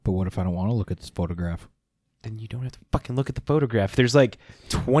But what if I don't want to look at this photograph? Then you don't have to fucking look at the photograph. There's like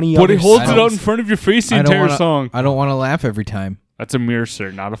 20 But other he holds it songs. out in front of your face the entire song. I don't want to laugh every time. That's a mirror,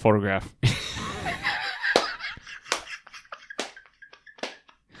 sir, not a photograph.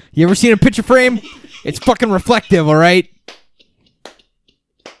 You ever seen a picture frame? It's fucking reflective, all right?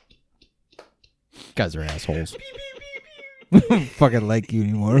 Guys are assholes. I don't fucking like you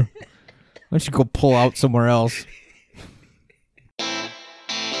anymore. Why don't you go pull out somewhere else?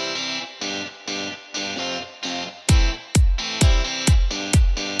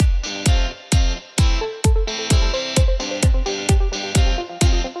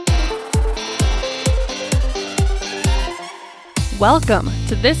 Welcome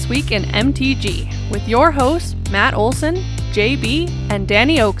to This Week in MTG with your hosts Matt Olson, JB, and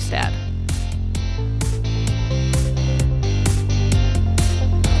Danny Oakstad.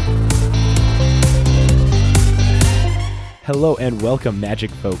 Hello and welcome, Magic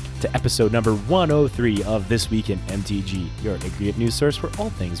Folk, to episode number 103 of This Week in MTG, your aggregate news source for all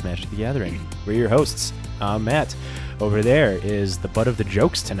things Magic the Gathering. We're your hosts. I'm Matt. Over there is the butt of the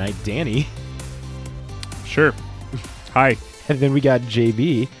jokes tonight, Danny. Sure. Hi. And then we got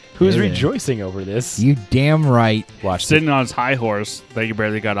JB, who's Yeah. rejoicing over this. You damn right. Watch Sitting on his high horse that you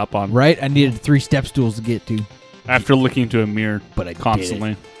barely got up on. Right? I needed 3 step stools to get to. After looking into a mirror But I did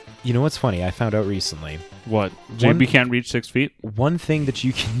constantly. You know what's funny? I found out recently. What? JB can't reach 6 feet? One thing that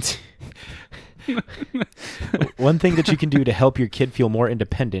you can one thing that you can do to help your kid feel more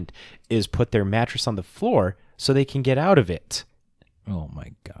independent is put their mattress on the floor so they can get out of it. Oh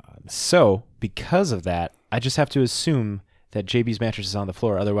my god. So, because of that, I just have to assume that JB's mattress is on the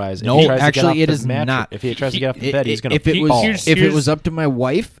floor. Otherwise, No, if he tries to get actually, off it the is mattress- not. If he tries to get off the bed, he's going If to it fall. was, if it was up to my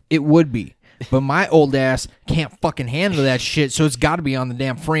wife, it would be. But my old ass can't fucking handle that shit, so it's got to be on the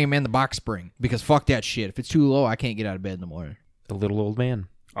damn frame and the box spring. Because fuck that shit. If it's too low, I can't get out of bed in the morning. A little old man.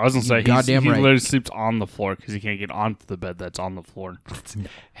 I was going to say, Goddamn he right. literally sleeps on the floor because he can't get onto the bed that's on the floor.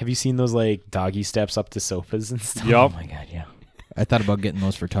 Have you seen those like doggy steps up to sofas and stuff? Oh Yup. my god, yeah. I thought about getting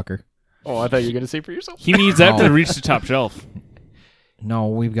those for Tucker. Oh, I thought you were going to say for yourself. He needs that No. to reach the top shelf. No,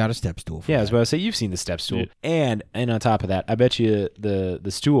 we've got a step stool for Yeah, I that. was about to say you've seen the step stool, Yeah. and on top of that, I bet you the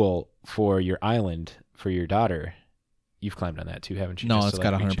stool for your island for your daughter, you've climbed on that too, haven't you? No, Just it's to,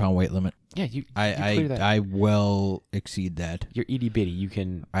 got a like, reach 100-pound weight limit. it. Yeah, you clear I that. I will exceed that. You're itty bitty. You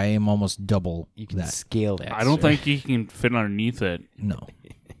can I am almost double that. scale that. I don't sir. think he can fit underneath it. No.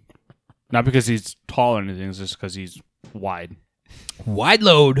 Not because he's tall or anything, it's just because he's wide. Wide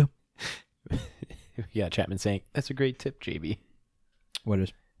load. Yeah, Chapman saying that's a great tip, JB. What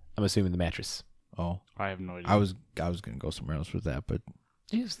is? I'm assuming the mattress. Oh, I have no idea. I was gonna go somewhere else with that, but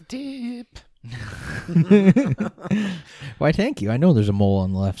Use the tip. why? Thank you. I know there's a mole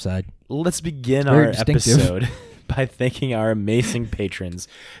on the left side. Let's begin Very our distinctive. episode by thanking our amazing patrons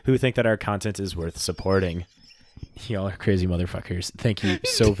who think that our content is worth supporting. Y'all are crazy motherfuckers. Thank you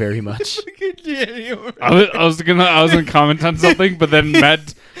so very much. I was gonna comment on something, but then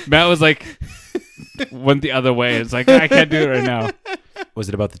Matt was like, went the other way. It's like I can't do it right now. Was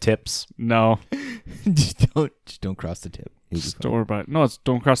it about the tips? No, just don't cross the tip. You'll be just fine. don't worry about it. No, it's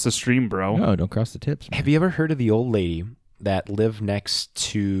don't cross the stream, bro. No, don't cross the tips. Man. Have you ever heard of the old lady that lived next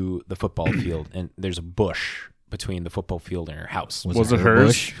to the football field and there's a bush between the football field and her house? Was it her hers?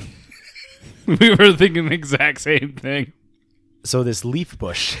 bush? We were thinking the exact same thing. So this leaf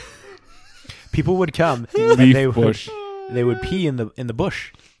bush, people would come Leaf and they bush. they would pee in the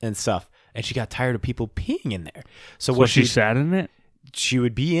bush and stuff, and she got tired of people peeing in there. So So what she sat in it? she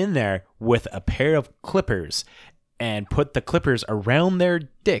would be in there with a pair of clippers and put the clippers around their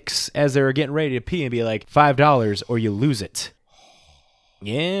dicks as they were getting ready to pee and be like, $5 or you lose it.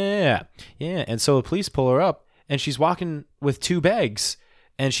 Yeah. And so the police pull her up and she's walking with 2 bags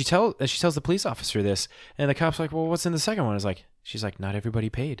and she tells the police officer this, and the cop's like, well, what's in the second one? She's like, not everybody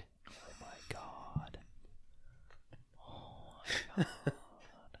paid. Oh my god.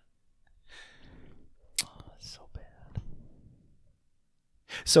 Oh, it's so bad.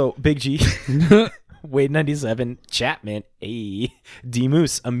 So Big G, Wade 97, Chapman, A, D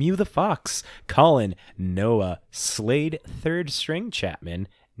Moose, Amew the Fox, Colin, Noah, Slade, Third String Chapman,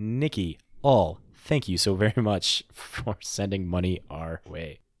 Nikki, all. Thank you so very much for sending money our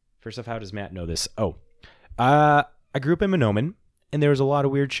way. First off, how does Matt know this? Oh, I grew up in Menomin, and there was a lot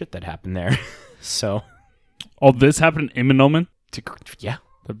of weird shit that happened there. So, Oh, this happened in Menomin? yeah.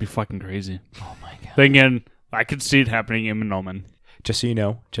 That'd be fucking crazy. Oh my god. Then again, I could see it happening in Menomin. Just so you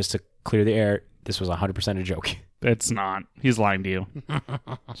know, just to clear the air, this was 100% a joke. It's not. He's lying to you.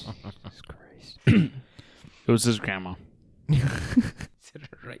 Jesus Christ. It was his grandma.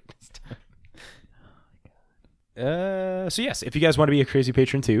 right this time. So yes, if you guys want to be a crazy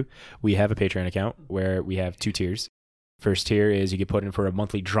patron too, we have a Patreon account where we have 2 tiers. First tier is you get put in for a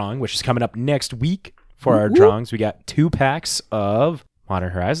monthly drawing, which is coming up next week. For our drawings, we got 2 packs of Modern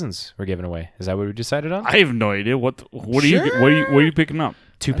Horizons we're giving away. Is that what we decided on? I have no idea what are you picking up?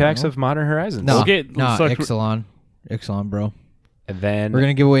 2 packs of Modern Horizons. No, Okay, no, so- Ixalan, bro. And then We're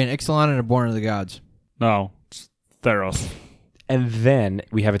gonna give away an Ixalan and a Born of the Gods. No, it's Theros. And then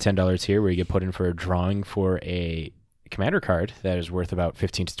we have a $10 tier where you get put in for a drawing for a commander card that is worth about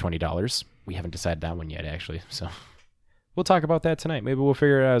 $15 to $20. We haven't decided that one yet, actually. So we'll talk about that tonight. Maybe we'll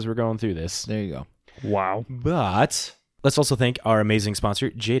figure it out as we're going through this. There you go. Wow. But let's also thank our amazing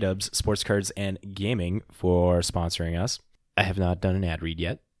sponsor, J-Dubs Sports Cards and Gaming, for sponsoring us. I have not done an ad read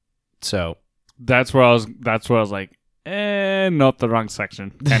yet. So That's where I was like, nope, the wrong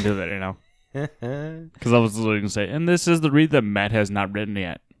section. Can't do that, you know. Because I was literally going to say, and this is the read that Matt has not written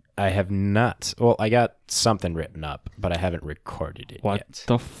yet. I have not. Well, I got something written up, but I haven't recorded it What yet.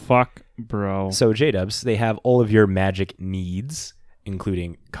 the fuck, bro? So J-Dubs, they have all of your Magic needs,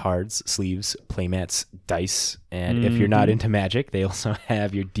 including cards, sleeves, playmats, dice, and if you're not into Magic, they also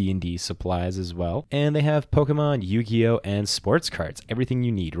have your D&D supplies as well. And they have Pokemon, Yu-Gi-Oh, and sports cards. Everything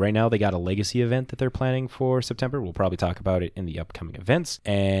you need. Right now, they got a Legacy event that they're planning for September. We'll probably talk about it in the upcoming events.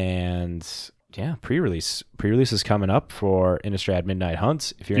 And yeah, pre-release. Pre-release is coming up for Innistrad Midnight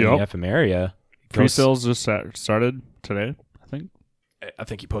Hunt. If you're in the FM area, Pre-sales just started today, I think. I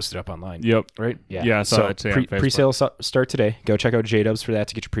think you posted up online. Yep. Right? Yeah, I saw it today on Facebook. Pre-sales start today. Go check out J-Dubs for that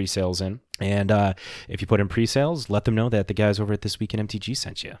to get your pre-sales in. And if you put in pre-sales, let them know that the guys over at This Week in MTG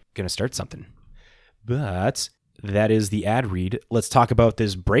sent you. Gonna start something. But that is the ad read. Let's talk about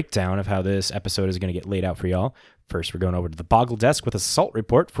this breakdown of how this episode is going to get laid out for y'all. First, we're going over to the Boggle Desk with a Salt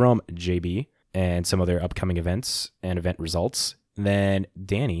report from JB and some other upcoming events and event results. Then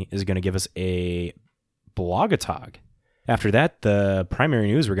Danny is going to give us a Blogatog. After that, the primary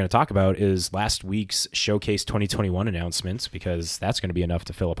news we're going to talk about is last week's Showcase 2021 announcements, because that's going to be enough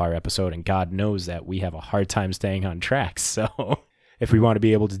to fill up our episode, and God knows that we have a hard time staying on track. So if we want to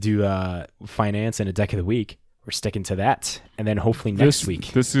be able to do finance and a deck of the week, we're sticking to that. And then hopefully next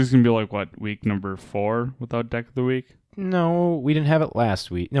week. This is going to be like, what, week number 4 without deck of the week? No, we didn't have it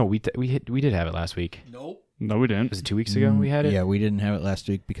last week. No, we did have it last week. Nope. No, we didn't. Was it 2 weeks ago we had it? Yeah, we didn't have it last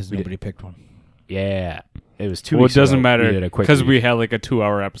week because nobody picked one. Yeah. It was 2 Well, weeks it doesn't ago. matter We did a quick because read. we had like a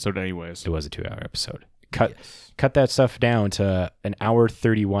 2-hour episode anyways. It was a 2-hour episode. Cut that stuff down to an hour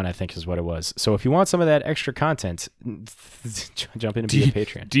 31, I think is what it was. So if you want some of that extra content, jump in and be a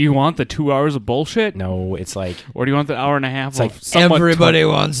Patreon. Do you want the 2 hours of bullshit? No, it's like Or do you want the hour and a half like of somewhat Everybody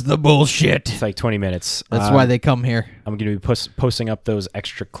wants the bullshit. it's like 20 minutes. That's why they come here. I'm going to be posting up those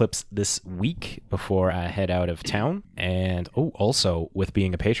extra clips this week before I head out of town. And also with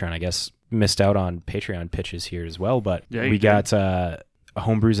being a Patreon, I guess missed out on Patreon pitches here as well. But Yeah, we you did. got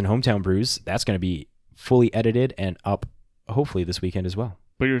Homebrews and Hometown Brews. That's going to be fully edited and up hopefully this weekend as well.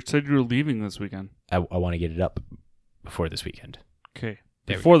 But you said you were leaving this weekend. I want to get it up before this weekend. Okay.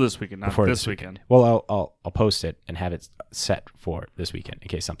 There we Before this weekend, not Before this weekend. Well, I'll post it and have it set for this weekend in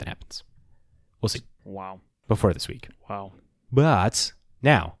case something happens. We'll see. Wow. Before this week. Wow. But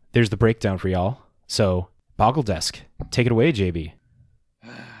now there's the breakdown for y'all. So Boggle Desk, take it away, JB.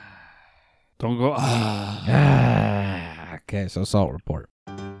 Don't go. Okay, so Salt report.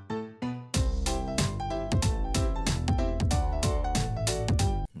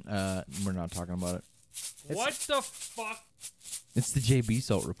 We're not talking about it. What the fuck? It's the JB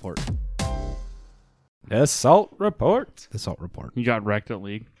Salt report. The Salt Report. The Salt report. You got wrecked at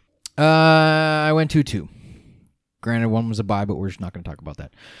League. I went 2-2. Granted, one was a bye, but we're just not going to talk about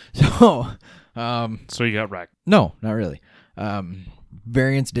that. So, So you got wrecked. no, not really.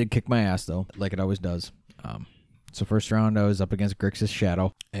 Variance did kick my ass, though, like it always does. So first round, I was up against Grixis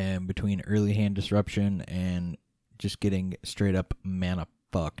Shadow, and between early hand disruption and just getting straight up mana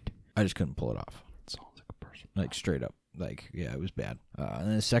fucked, I just couldn't pull it off. Sounds like a person. Like, straight up. Like, yeah, it was bad. And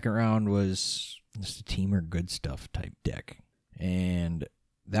then the second round was just a Teamer Good Stuff type deck. And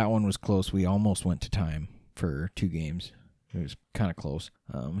that one was close. We almost went to time for 2 games. It was kind of close.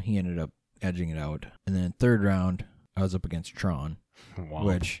 He ended up edging it out. And then third round, I was up against Tron, Wow.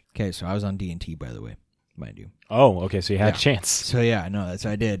 which, okay, so I was on D&T, by the way, mind you. Oh, okay. So you had Yeah. a chance. So yeah, no, that's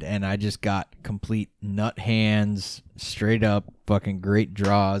what I did, and I just got complete nut hands, straight up fucking great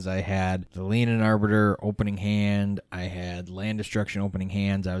draws. I had the Leanin' Arbiter opening hand, I had land destruction opening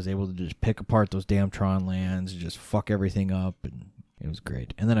hands. I was able to just pick apart those damn Tron lands, just fuck everything up, and it was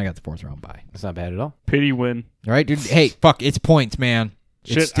great. And then I got the 4th round bye. That's not bad at all. Pity win. All right, dude. Hey, fuck, it's points, man.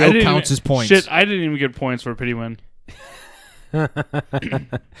 It I still didn't counts even- as points. Shit, I didn't even get points for a pity win. Well,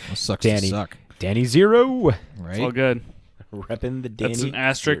 sucks Danny. to suck. Danny Zero. It's all Right? good. Repping the Danny That's an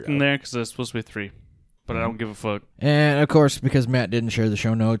asterisk Zero. in there because there's supposed to be 3. But I don't give a fuck. And of course, because Matt didn't share the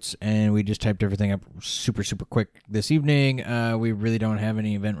show notes and we just typed everything up super, super quick this evening, we really don't have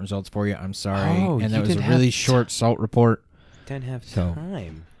any event results for you. I'm sorry. Oh, and you that was a didn't really have short salt report. Didn't have So-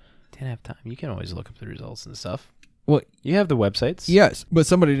 time. Didn't have time. You can always look up the results and stuff. Well, You have the websites. yes, but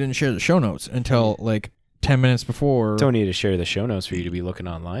somebody didn't share the show notes until like 10 minutes before. Don't need to share the show notes for you to be looking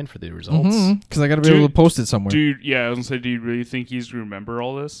online for the results. Because I got to be able to post it somewhere. Dude, yeah, I was going to say, do you really think he's going to remember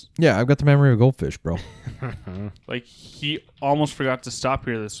all this? Yeah, I've got the memory of a goldfish, bro. Like, he almost forgot to stop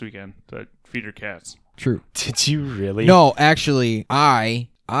here this weekend to feed her cats. True. Did you really? No, actually, I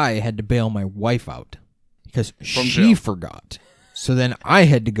had to bail my wife out because she jail. forgot. So then I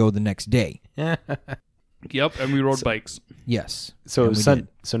had to go the next day. Yep, and we rode bikes. Yes. So And we Sun- did.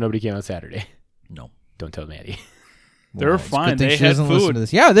 so nobody came on Saturday. No. Don't tell Maddie. They were it's a good fine. thing They she had doesn't listen food. to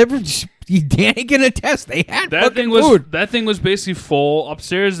this. Yeah, they were. Danny can attest. They had That fucking thing food. was basically full.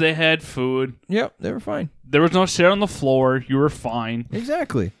 Upstairs, they had food. Yep, they were fine. There was no shit on the floor. You were fine.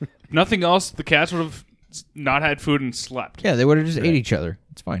 Exactly. Nothing else. The cats would have not had food and slept. Yeah, they would have just ate each other.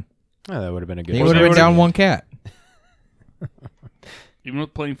 It's fine. Oh, that would have been a good. They Or would they have been would've- down one cat. Even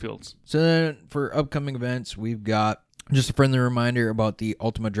with playing fields. So then for upcoming events, we've got just a friendly reminder about the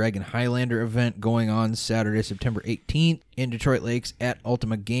Ultima Dragon Highlander event going on Saturday, September 18th in Detroit Lakes at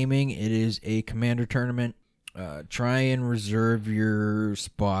Ultima Gaming. It is a commander tournament. Try and reserve your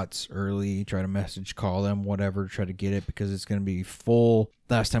spots early. Try to message, call them, whatever. Try to get it because it's going to be full.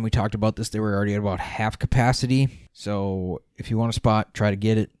 Last time we talked about this, they were already at about half capacity. So if you want a spot, try to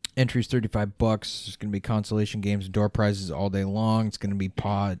get it. Entry's $35. There's going to be consolation games and door prizes all day long. It's going to be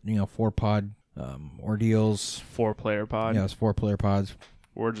 4-pod ordeals. 4-player pod. Yeah, it's 4-player pods.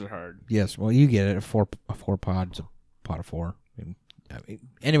 Words are hard. Yes, well, you get it. A four pod is a pod of 4. I mean,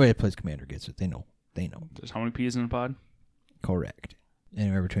 anybody that plays Commander gets it. They know. There's how many peas in a pod? Correct.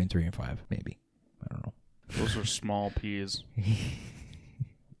 Anywhere between 3 and 5, maybe. I don't know. Those are small peas.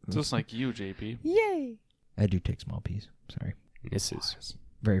 Just like you, JP. Yay! I do take small peas. Sorry. Misses.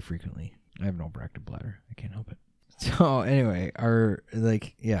 Very frequently. I have an overactive bladder. I can't help it. So anyway,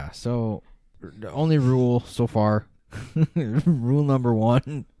 so the only rule so far, rule number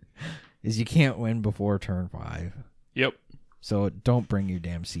 1 is you can't win before turn 5. Yep. So don't bring your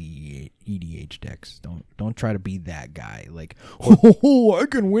damn EDH decks. Don't try to be that guy. Like, oh, I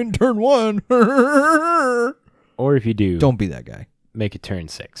can win turn 1. Or if you do, Don't be that guy. make it turn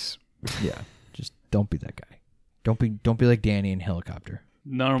 6. Yeah, just don't be that guy. Don't be like Danny in Helicopter.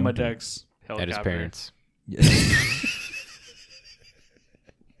 None of my Don't do it. decks. At his Helicopter. parents.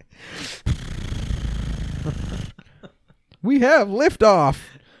 We have liftoff.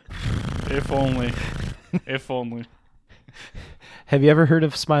 If only. If only. Have you ever heard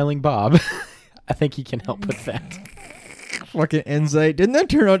of Smiling Bob? I think he can help with that. Fucking Insight. Didn't that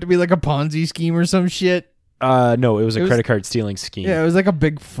turn out to be like a Ponzi scheme or some shit? No, it was It a was- credit card stealing scheme. Yeah, it was like a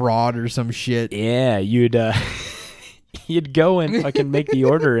big fraud or some shit. Yeah, you'd you'd go and fucking make the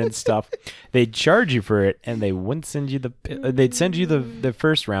order and stuff. They'd charge you for it, and they wouldn't send you they'd send you the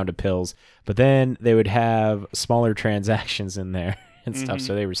first round of pills, but then they would have smaller transactions in there and stuff.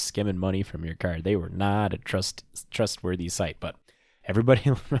 So they were skimming money from your card. They were not a trustworthy site, but everybody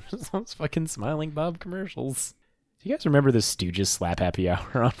remembers those fucking Smiling Bob commercials. Do you guys remember the Stooges Slap Happy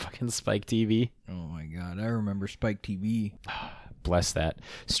Hour on fucking Spike TV? Oh my god, I remember Spike TV. Bless that.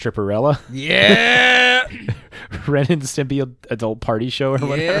 Stripperella. Yeah, Ren and Stimpy adult party show or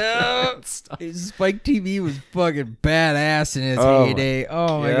whatever. yeah. Spike TV was fucking badass in its Oh my heyday.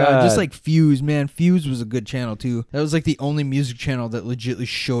 Oh my god, God. just like Fuse, man. Fuse was a good channel too. That was like the only music channel that legitly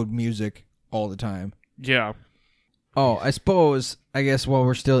showed music all the time. Yeah. Oh, I guess while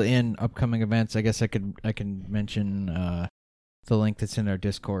we're still in upcoming events, I guess I can mention the link that's in our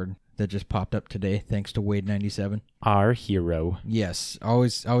Discord that just popped up today, thanks to Wade97. Our hero. Yes,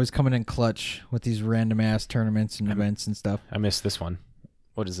 always coming in clutch with these random ass tournaments and events and stuff. I missed this one.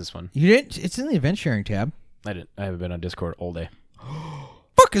 What is this one? You didn't? It's in the event sharing tab. I haven't been on Discord all day.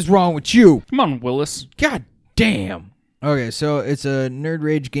 Fuck is wrong with you? Come on, Willis. God damn. Okay, so it's a Nerd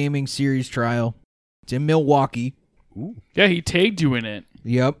Rage Gaming Series trial. It's in Milwaukee. Yeah, he tagged you in it.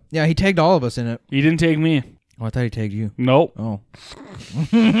 Yep. Yeah, he tagged all of us in it. He didn't tag me. Oh, I thought he tagged you. Nope. Oh.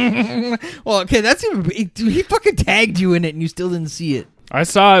 Well, okay, that's even... He fucking tagged you in it and you still didn't see it. I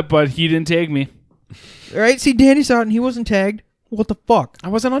saw it, but he didn't tag me. All right, see, Danny saw it and he wasn't tagged. What the fuck? I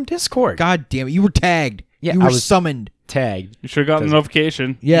wasn't on Discord. God damn it, you were tagged. Yeah, you were I was- summoned. Tagged. You should have gotten a Doesn't-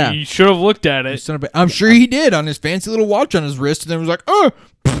 notification. Yeah. You should have looked at You it. son of a... I'm sure he did on his fancy little watch on his wrist and then was like, oh,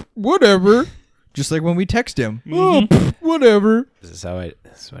 whatever. Just like when we text him. Oh, whatever. This is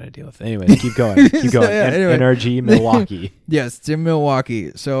what I deal with. Anyways, keep going. Keep going. Yeah, anyway. NRG Milwaukee. Yes, it's in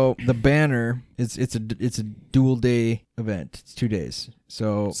Milwaukee. So the banner, it's a dual day event. It's 2 days.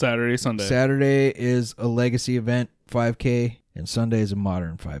 So Saturday, Sunday. Saturday is a legacy event, 5K, and Sunday is a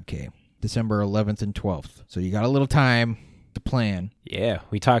modern 5K. December 11th and 12th. So you got a little time to plan. Yeah,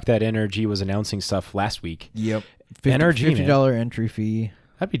 we talked that NRG was announcing stuff last week. Yep. NRG, $50 entry fee.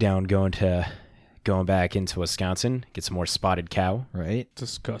 I'd be down going back into Wisconsin, get some more spotted cow. Right.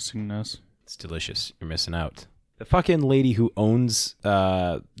 Disgustingness. It's delicious. You're missing out. The fucking lady who owns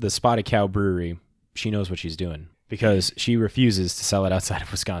the Spotted Cow Brewery, she knows what she's doing because she refuses to sell it outside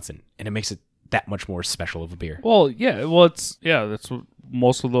of Wisconsin, and it makes it that much more special of a beer. Well, yeah. Well, that's what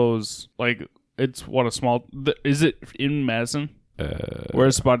most of those, like, it's what a small, is it in Madison?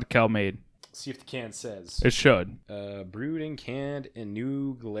 Where's Spotted Cow made? See if the can says. It should. Brewed and canned in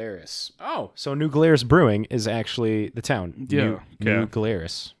New Glarus. Oh, so New Glarus Brewing is actually the town. Yeah. New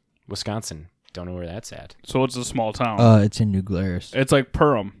Glarus, Wisconsin. Don't know where that's at. So it's a small town. It's in New Glarus. It's like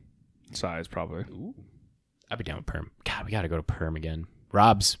Perham size, probably. Ooh. I'd be down with Perm. God, we got to go to Perm again.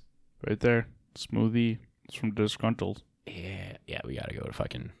 Rob's. Right there. Smoothie. It's from Disgruntled. Yeah, we got to go to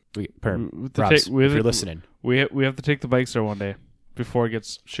fucking Perm. We have to Rob's, take- we have if you're to- listening. We have to take the bikes there one day before it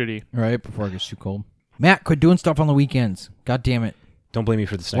gets shitty. Right, before it gets too cold. Matt, quit doing stuff on the weekends. God damn it. Don't blame me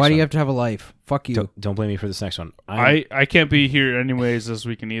for this next Why do one. you have to have a life? Fuck you. Don't blame me for this next one. I can't be here anyways this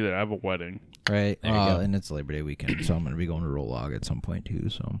weekend either. I have a wedding. Right. There you go. And it's Labor Day weekend, so I'm going to be going to Rolog at some point too.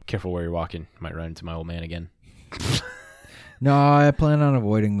 So Careful where you're walking. You might run into my old man again. no, I plan on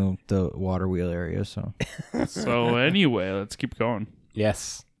avoiding the water wheel area. So So anyway, let's keep going.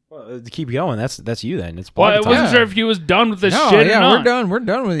 Yes. Well, keep going. That's you then. It's Well, I blog wasn't time. sure if he was done with this no, shit or yeah, not. we're done. We're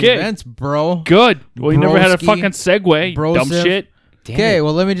done with the Okay. events, bro. Good. Well, you never had a Broski. fucking segue, you dumb Brosif. shit. Damn Okay, it.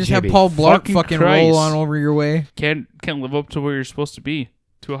 well let me just have JB. Paul Blart Fucking roll Christ. on over your way. Can't live up to where you're supposed to be.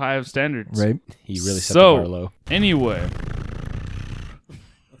 Too high of standards. Right. He really set So- the bar low. Anyway,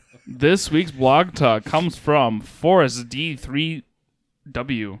 this week's blog talk comes from Forrest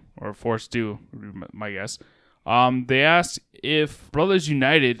D3W or Forrest Do, my guess. They asked if Brothers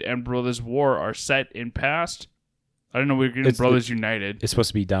United and Brothers War are set in past. I don't know. We're getting It's- Brothers United. It's supposed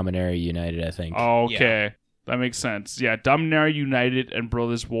to be Dominaria United, I think. Okay. That makes sense. Yeah, Dominaria United and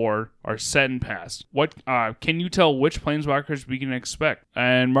Brothers War are set in past. What can you tell which planeswalkers we can expect?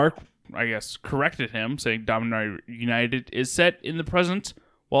 And Mark, I guess, corrected him, saying Dominaria United is set in the present,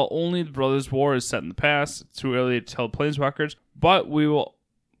 while only the Brothers War is set in the past. It's too early to tell planeswalkers, but we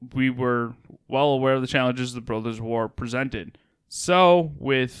were well aware of the challenges the Brothers War presented. So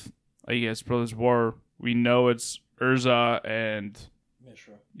with, I guess, Brothers War, we know it's Urza and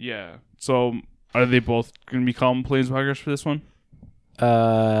Mishra. Yeah. So are they both going to become planeswalkers for this one?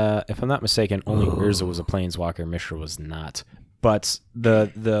 If I'm not mistaken, only Urza was a planeswalker. Mishra was not. But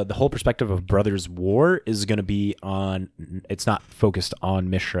the whole perspective of Brothers War is going to be on. It's not focused on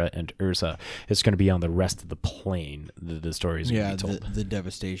Mishra and Urza. It's going to be on the rest of the plane. The story is going Yeah, to be told. the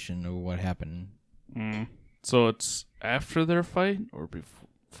devastation of what happened. So it's after their fight or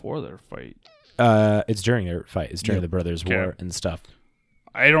before their fight? It's during their fight. It's during Yep. the Brothers Okay. War and stuff.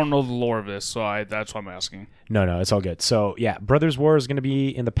 I don't know the lore of this, so that's why I'm asking. No, it's all good. So yeah, Brothers War is going to be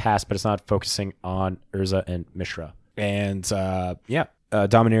in the past, but it's not focusing on Urza and Mishra. And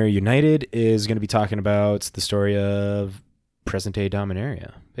Dominaria United is going to be talking about the story of present day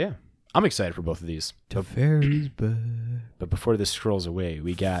Dominaria. Yeah, I'm excited for both of these. Fairies, But before this scrolls away,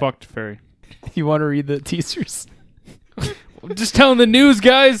 we got Fucked fairy. You want to read the teasers? I'm just telling the news,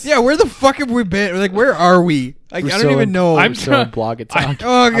 guys. Yeah, where the fuck have we been? Like, where are we? Like, I don't even know. I'm still in Blog and Talk.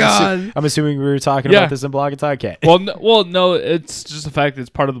 Oh god. I'm assuming we were talking Yeah. about this in Blog and Talk. Okay. Well, no, it's just the fact that it's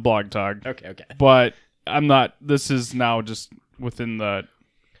part of the blog talk. Okay. But I'm not. This is now just within the.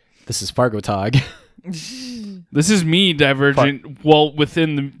 This is Fargo Tog. This is me divergent. Well,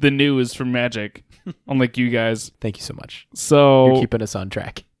 within the news from Magic, unlike you guys. Thank you so much. So You're keeping us on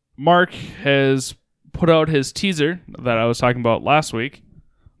track. Mark has put out his teaser that I was talking about last week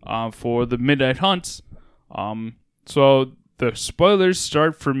for the Midnight Hunts. So the spoilers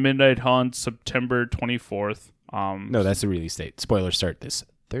start for Midnight Hunt September 24th. No, that's the release date. Spoilers start this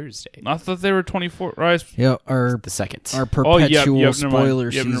Thursday. I thought they were 24th. Right? Yeah, our The second. perpetual never mind. spoiler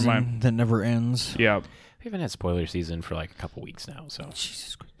Yep, never season mind. that never ends. Yeah. We haven't had spoiler season for like a couple weeks now, so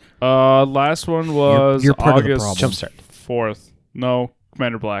Jesus Christ. Last one was You're part of the August problem. Jumpstart. 4th. No,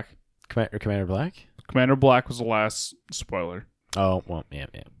 Commander Black. Commander Black. Commander Black was the last spoiler. Oh well, yeah.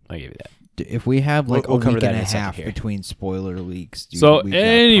 I'll give you that. If we have like We'll a cover week that and in a a second half here. between spoiler leaks, dude, So we've got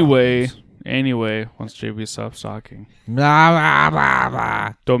anyway, problems. Anyway, once JB stops talking, Blah, blah, blah,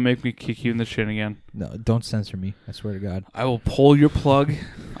 blah. don't make me kick you in the shin again. No, don't censor me. I swear to God. I will pull your plug.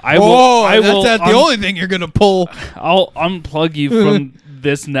 I that's the only thing you're gonna pull. I'll unplug you from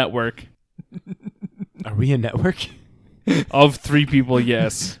this network Are we a network? of 3 people.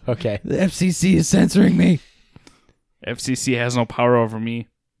 Yes, Okay. The FCC is censoring me. FCC has no power over me.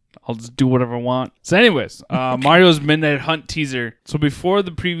 I'll just do whatever I want. So anyways, Mario's Midnight Hunt teaser. So before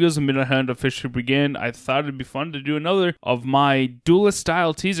the previews of Midnight Hunt officially begin, I thought it'd be fun to do another of my duelist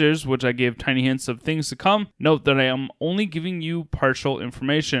style teasers, which I gave tiny hints of things to come. Note that I am only giving you partial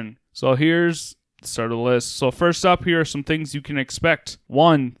information. So here's the start of the list. So first up, here are some things you can expect.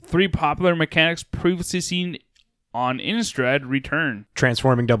 1. 3 popular mechanics previously seen on Innistrad return.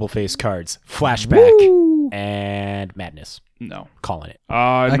 Transforming double face cards, flashback, and madness. No. Calling it.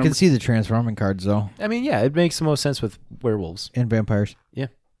 I can see the transforming cards though, I mean, yeah, it makes the most sense with werewolves. and vampires. Can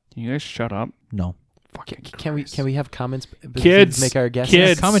you guys shut up? No Can we have comments? Kids, Make our guesses.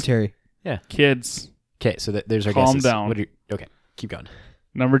 kids. commentary. Kids. Okay, so there's our Calm guesses. down. Okay, keep going.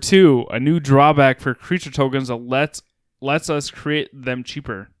 Number 2, a new drawback for creature tokens that lets us create them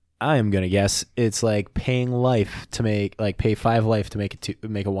cheaper. I am gonna guess it's like paying life to make, like pay 5 life to make a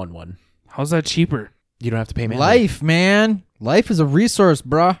 1/1. How's that cheaper? You don't have to pay mana. Life, man. Life is a resource,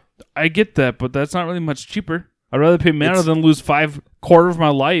 bruh. I get that, but that's not really much cheaper. I'd rather pay mana It's- than lose 5/4 of my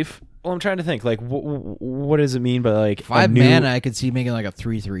life. Well, I'm trying to think. Like, what does it mean by like 5 a new, mana, I could see making like a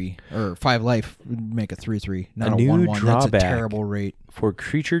 3/3, or 5 life would make a 3/3, not a new 1/1. That's a drawback. terrible rate. for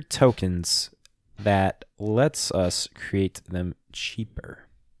creature tokens that lets us create them cheaper?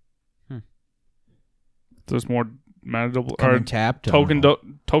 There's more mana double Come or and tapped. token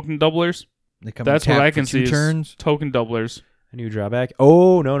doublers. They come That's and what tap I for can 2 see. Is turns. token doublers. A new drawback?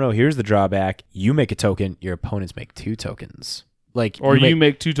 Oh, no. Here's the drawback. You make a token, your opponents make 2 tokens. Like, Or you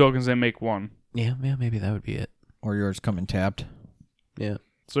make 2 tokens and make 1. Yeah, maybe that would be it. Or yours come and tapped. Yeah.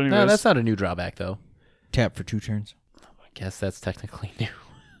 So anyways, No, that's not a new drawback though. Tap for 2 turns, I guess that's technically new.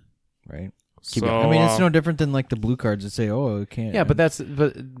 right? so, I mean, it's no different than like the blue cards that say, "Oh, it can't." Yeah,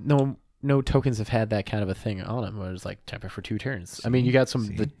 but no tokens have had that kind of a thing on them where it's like tap it for 2 turns. I mean, you got some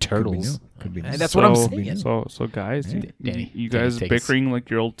See? the Could be turtles. new. Could be And new. that's what I'm So- saying. So guys, Hey, Danny, you guys take us. bickering like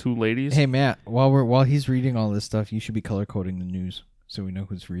your old 2 ladies. Hey Matt, while he's reading all this stuff, you should be color coding the news so we know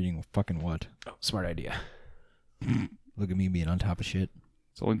who's reading fucking what. Oh, smart idea. Look at me being on top of shit.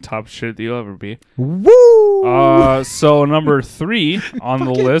 It's the only top shit that you'll ever be. Woo! So number 3 on the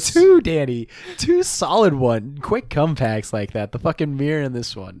Fucking list. 2, Danny. 2 solid one. Quick comebacks like that. The fucking mirror in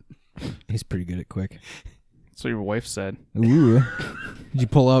this one. He's pretty good at quick. So your wife said. Ooh. Did you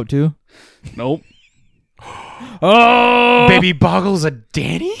pull out too? Nope. Oh, Baby Boggle's a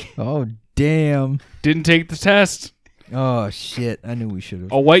Danny? Oh damn! didn't take the test. Oh shit! I knew we should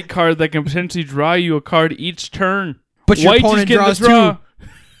have. A white card that can potentially draw you a card each turn. But your White opponent just getting draws the draw. 2.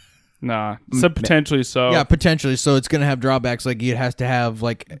 Nah, said potentially so. Yeah, potentially. So it's gonna have drawbacks. Like it has to have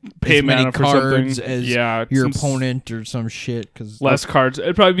like Pay as many mana for cards something. as Yeah, your some opponent or some shit. Because less cards.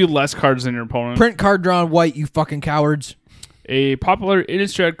 It'd probably be less cards than your opponent. print card drawn white. You fucking cowards. A popular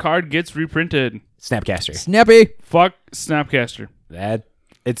Innistrad card gets reprinted. Snapcaster. Snappy. Fuck Snapcaster. That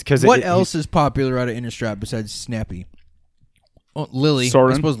it's because What else is popular out of Innistrad besides Snappy? Oh, Lily.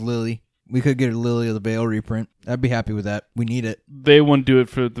 Sorin. I suppose Lily. We could get a Lily of the Veil reprint. I'd be happy with that. We need it. They wouldn't do it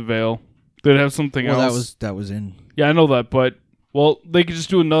for the Veil. They'd have something Well, else. that was in, Yeah, I know that, but they could just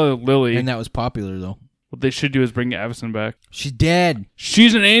do another Lily. and that was popular though. What they should do is bring Avacyn back. She's dead.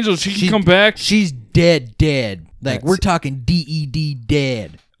 She's an angel. She can come back. She's dead. Like That's- we're talking DED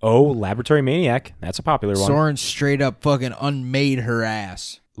dead. Oh, Laboratory Maniac. That's a popular one. Soren straight up fucking unmade her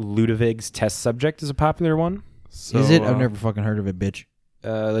ass. Ludwig's Test Subject is a popular one. So, Is it? I've never fucking heard of it, bitch.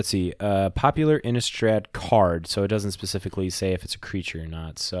 Let's see. Popular Innistrad card. So it doesn't specifically say if it's a creature or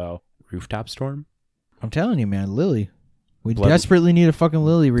not. So Rooftop Storm. I'm telling you, man, Lily. We Blood- desperately need a fucking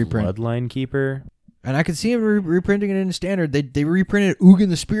Lily reprint. Bloodline Keeper. And I could see him reprinting it into standard. They reprinted Ugin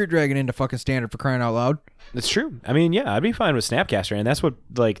the Spirit Dragon into fucking standard for crying out loud. That's true. I mean, yeah, I'd be fine with Snapcaster, and that's what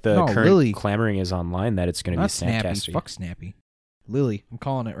like the No, current Lily. clamoring is online that it's going to be Not Snappy. Snapcaster. Fuck Snappy. Lily. I'm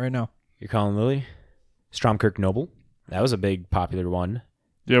calling it right now. You're calling Lily? Stromkirk Noble. That was a big popular one.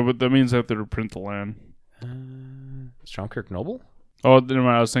 Yeah, but that means they have to reprint the land. Stromkirk Noble? Oh, never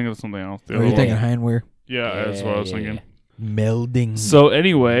mind. I was thinking of something else. The Are other you one. thinking Heinwehr? Yeah, that's what I was thinking. Melding. So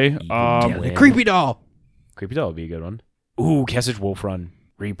anyway, Yeah, the creepy doll. Creepy Doll would be a good one. Ooh, Kessage Wolf Run.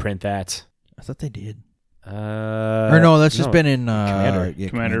 Reprint that. I thought they did. Or Or no, that's just been in Commander. yeah,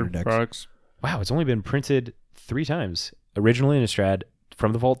 Commander decks. products. Wow, it's only been printed 3 times. Original Innistrad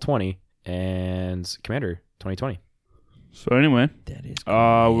from the Vault 20 and Commander 2020. So anyway, That is.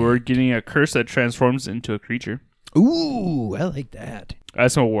 we're getting a curse that transforms into a creature. Ooh, I like that.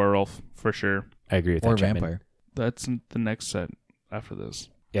 That's a werewolf for sure. I agree with Or that. Chapman. vampire. That's the next set after this.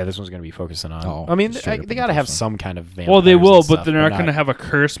 Yeah, this one's going to be focusing on. Oh, I mean, straight up they got to have focus on. some kind of vampire. Well, they will, but they're not going to have a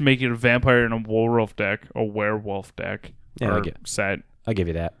curse making a vampire in a werewolf deck, Yeah, or set. I'll give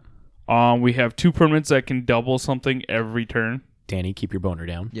you that. We have 2 permanents that can double something every turn. Danny, keep your boner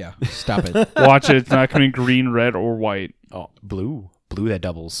down. Yeah, stop it. Watch it; it's not coming green, red, or white. Oh, blue that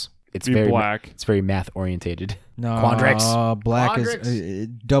doubles. It's Be very black. It's very math orientated. No, Quandrix. black Quandrix. is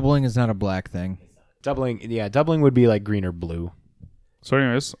doubling is not a black thing. Doubling would be like green or blue. So,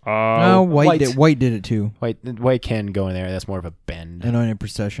 anyways, No, white white. White did it too. White can go in there. That's more of a bend. Anointed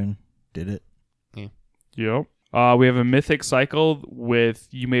Procession did it. yep. We have a mythic cycle with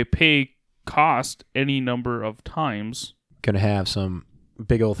you may pay cost any number of times. Gonna have some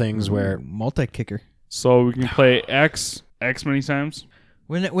big old things where multi kicker. So we can play X many times.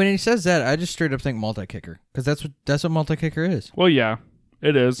 When he says that, I just straight up think multi kicker because that's what multi kicker is. Well, yeah,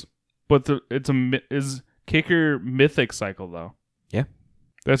 it is, but is kicker mythic cycle though. Yeah.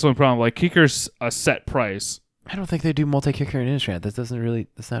 That's one problem. Like kicker's a set price. I don't think they do multi-kicker in Innistrad. That's not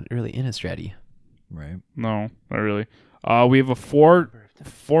really Innistrad-y. Right. No, not really. We have a 4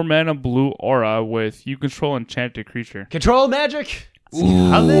 mana blue aura with you control enchanted creature. Control magic.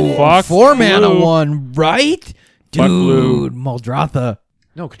 Ooh, Fuck 4 mana blue. one, right? Fuck blue. Dude, Muldrotha.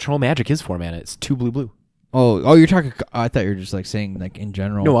 No, control magic is 4 mana. It's 2 blue. Oh, you're talking. I thought you were just like saying like in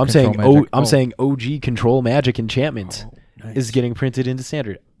general. No, I'm control saying magic. I'm saying OG control magic enchantment Nice. is getting printed into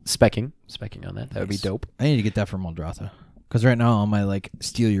standard. Specking on that. That would be Nice. dope. I need to get that from Muldrotha because right now all my like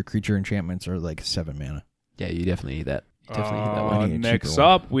steal your creature enchantments are like 7 mana. Yeah, you definitely need that. Definitely need that one. I need a Next cheaper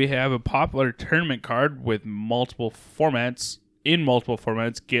one. up, we have a popular tournament card with multiple formats. In multiple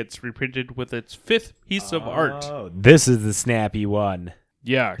formats, gets reprinted with its 5th piece of art. Oh, this is the snappy one.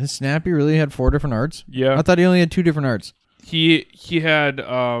 Yeah, His Snappy really had 4 different arts. yeah. I thought he only had 2 different arts. He had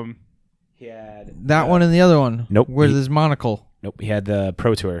He had That one and the other one. Nope, With he- his monocle. Nope, he had the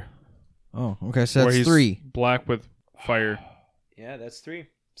Pro Tour. Oh, okay. So where that's he's 3. black with fire. Yeah, that's 3.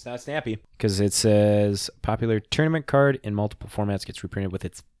 It's not snappy because it says popular tournament card in multiple formats gets reprinted with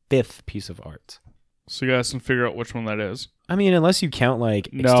its 5th piece of art. So you guys can figure out which one that is. I mean, unless you count like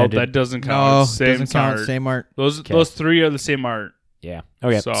No, extended. that doesn't count. No, It's same doesn't count. art. Same art. Those 3 are the same art. Yeah.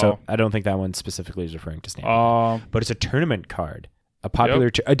 Okay. So, So- I don't think that one specifically is referring to snappy. But it's a tournament card. A popular.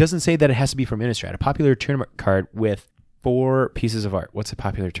 It doesn't say that it has to be from Innistrad. A popular tournament card with 4 pieces of art. What's a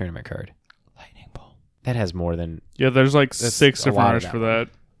popular tournament card? Lightning Bolt. That has more than Yeah, there's like That's 6 a different lot of arts that for one. that,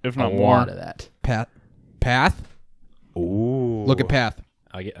 if a not more. lot of that. Path? Ooh. Look at Path.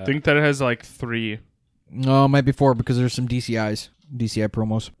 I get, I think that it has like 3. No, it might be 4 because there's some DCI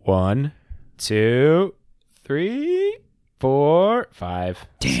promos. 1, 2, 3, 4, 5.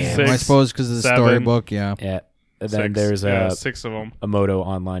 Damn, Six, I suppose because of the 7. storybook, yeah. Yeah. And then 6. there's yeah, a 6 of them. Moto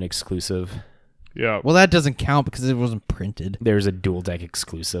Online exclusive. Yeah. Well, that doesn't count because it wasn't printed. There's a dual deck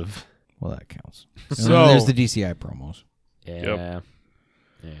exclusive. Well, that counts. So- And then there's the DCI promos. Yeah.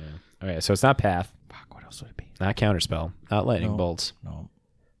 Yeah. Okay, so it's not Path, Fuck, what else would it be? not Counterspell, not Lightning No. Bolts. No.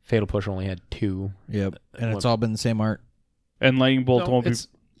 Fatal Push only had 2. Yep. And it's One- all been the same art. And Lightning Bolt No, won't be it's-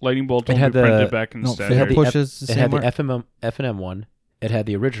 Lightning Bolt it won't had be the- printed back in No, standard. Fatal the Push F- is the It same had art. the F&M one. It had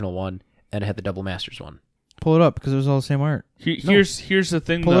the original one, and it had the Double Masters one. Pull it up because it was all the same art. Here's the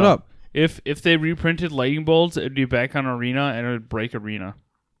thing Pull though. it up. If they reprinted Lightning Bolts, it'd be back on Arena and it would break Arena.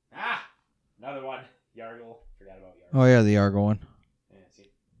 Ah, another one. Yargle. Forgot about Yargle. Oh, yeah, the Argo one. Yeah, see,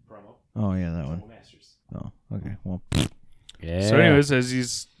 promo. Oh, yeah, that one. Double Masters. Oh, okay. Well, Yeah. So anyways, as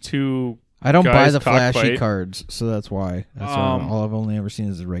these 2 I don't buy Guys, the flashy cockfight. cards, so that's why. That's why all I've only ever seen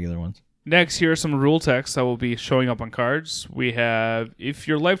is the regular ones. Next, here are some rule texts that will be showing up on cards. We have, if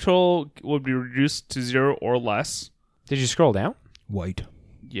your life total would be reduced to 0 or less, Did you scroll down? White.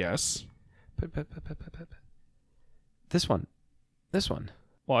 yes. This one. This one.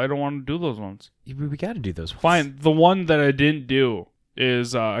 Well, I don't want to do those ones. We got to do those. Fine. The one that I didn't do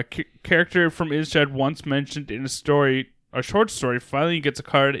is a character from Innistrad once mentioned in a short story, finally gets a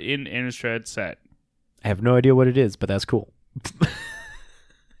card in Innistrad set. I have no idea what it is, but that's cool.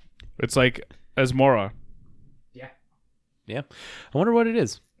 It's like Asmora. Yeah. I wonder what it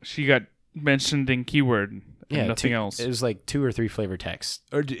is. She got mentioned in keyword and Yeah, nothing else. It was like 2 or 3 flavor texts.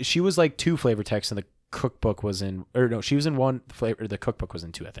 Or she was like 2 flavor texts, and the cookbook was in, or no, she was in 1 flavor. The cookbook was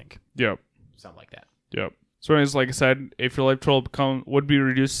in 2, I think. Yep. Something like that. Yep. So anyways, like I said, if your life total would be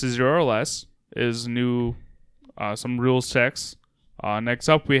reduced to 0 or less, is new some rules text. Next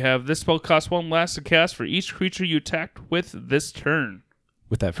up, we have this spell costs 1 less to cast for each creature you attacked with this turn.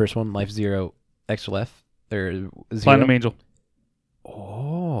 With that first one, life 0, extra life, There zero? Platinum Angel.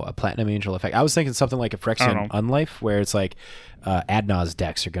 Oh, a Platinum Angel effect. I was thinking something like a I Phyrexian don't Unlife, where it's like Adnaz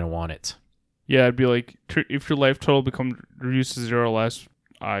decks are going to want it. Yeah, it'd be like if your life total becomes reduced to 0 or less,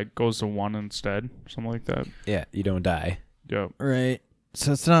 it goes to 1 instead. Something like that. Yeah, you don't die. Yep. Right.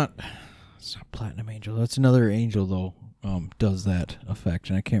 So it's not Platinum Angel. That's another angel though. Does that effect,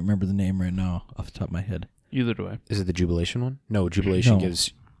 and I can't remember the name right now off the top of my head. Either do I. Is it the Jubilation one? No, Jubilation No.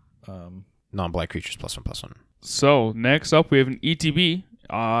 gives non-black creatures +1/+1. So next up, we have an ETB.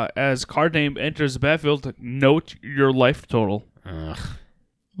 As card name enters the battlefield, note your life total. Ugh.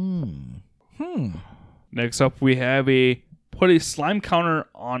 Next up, we have put a slime counter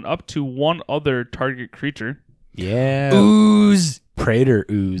on up to one other target creature. Yeah. Ooze. Praetor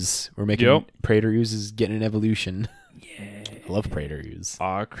Ooze. We're making Yep. Praetor Ooze is getting an evolution. Yeah. I love Praetor Ooze.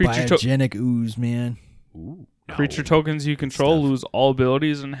 Biogenic ooze, man. Ooh. Creature tokens you control lose all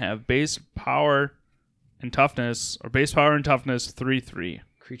abilities and have base power and toughness, or base power and toughness 3/3.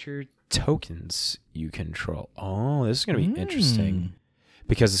 Creature tokens you control. Oh, this is going to be interesting.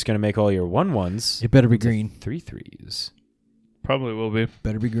 Because it's going to make all your 1/1s It better be green. 3/3s. Probably will be.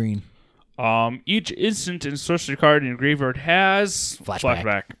 Better be green. Each instant and sorcery card in your graveyard has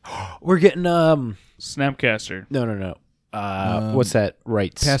Flashback. We're getting Snapcaster. No. What's that?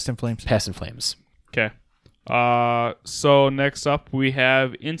 Right. Past in Flames. Past in Flames. Okay. So next up we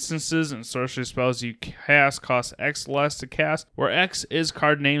have instances and sorcery spells you cast cost X less to cast, where X is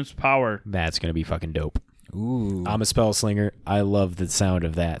card name's power. That's going to be fucking dope. Ooh. I'm a spell slinger. I love the sound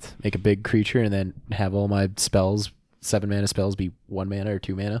of that. Make a big creature and then have all my spells, 7 mana spells, be 1 mana or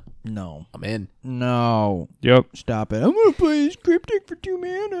 2 mana. No. I'm in. No. Yep. Stop it. I'm going to play this Cryptic for 2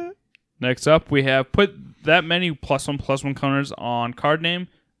 mana. Next up we have put that many +1/+1 counters on card name,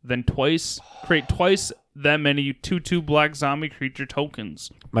 then create twice that many 2/2 black zombie creature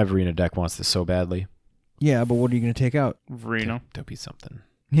tokens. My Verena deck wants this so badly. Yeah, but what are you going to take out? Verena. Don't be something.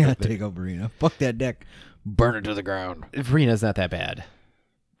 Yeah, take out Verena. Fuck that deck. Burn it to the ground. Verena's not that bad.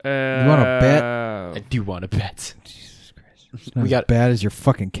 You want to bet? I do want to bet. Jesus Christ. It's We not got- as bad as your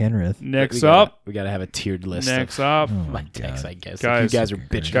fucking Kenrith. Next we up. we got to have a tiered list. Next of up. my decks, I guess. Guys, if you guys are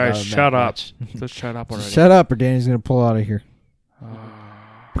bitching Guys, about them shut that up. much. Just shut up already. Shut up or Danny's going to pull out of here.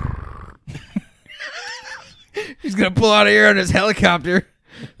 He's going to pull out of here on his helicopter.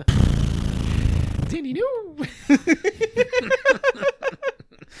 Danny, no.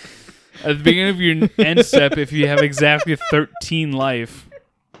 At the beginning of your end step, if you have exactly 13 life.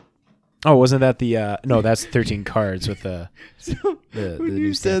 Oh, wasn't that the no, that's 13 cards with the When new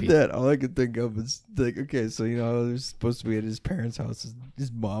you said stampede. that, all I could think of was like, okay, so you know, he was supposed to be at his parents' house.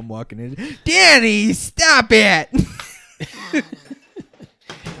 His mom walking in, Danny, stop it!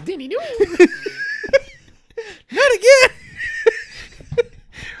 Danny, no. Not again!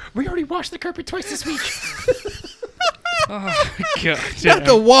 We already washed the carpet twice this week. Oh, God. Not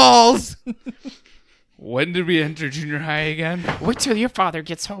the walls. When did we enter junior high again? Wait till your father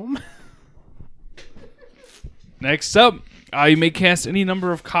gets home. Next up, you may cast any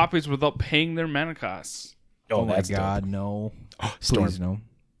number of copies without paying their mana costs. Oh my that's God, no! Storm. Please no.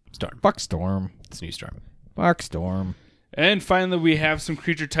 Storm. Fuck Storm. It's new Storm. Fuck Storm. And finally, we have some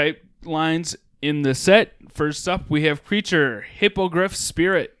creature type lines in the set. First up, we have creature Hippogriff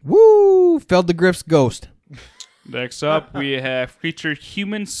Spirit. Woo! Feldegriff's ghost. Next up, we have creature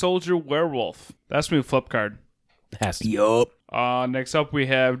Human Soldier Werewolf. That's my flip card. Has to. Yup. Next up, we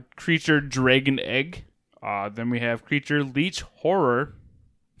have creature Dragon Egg. Then we have creature Leech Horror.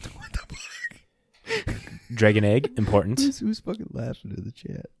 Dragon Egg, important. Who's fucking laughing in the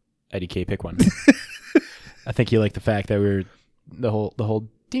chat? Eddie K, pick one. I think you like the fact that we were the whole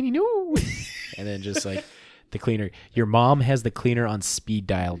Danny no, and then just like the cleaner. Your mom has the cleaner on speed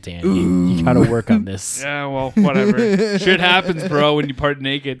dial, Danny. You gotta work on this. Yeah, well, whatever. Shit happens, bro, when you part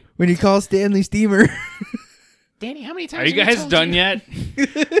naked. When you call Stanley Steamer. Danny, how many times Are you guys done yet?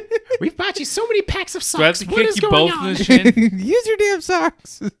 We've bought you so many packs of Do I have socks. to What kick is you going both on? in the shin? Use your damn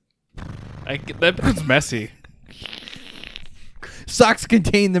socks. That becomes messy. Socks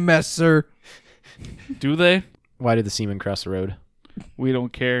contain the mess, sir. Do they? Why did the semen cross the road? We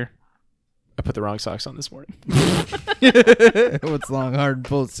don't care. I put the wrong socks on this morning. What's long, hard, and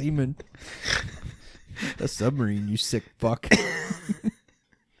full of semen? A submarine, you sick fuck.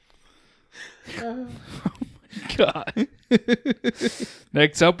 God.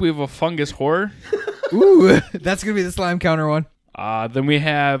 Next up, we have a Fungus Horror. Ooh, that's going to be the slime counter one. Then we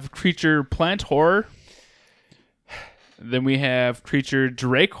have creature Plant Horror. Then we have creature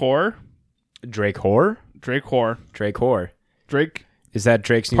Drake Horror. Drake Whore? Drake Horror. Drake Whore. Drake Is that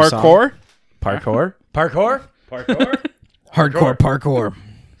Drake's new Parkour. song? Parkour? Parkour? Parkour? Hardcore parkour.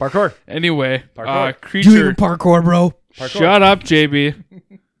 Parkour. Anyway, Parkour. creature. Do even parkour, bro. Shut up, JB.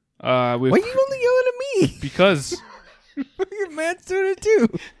 Why are you only yelling at me? Because Matt's doing it too.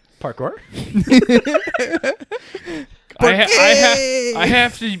 Parkour. I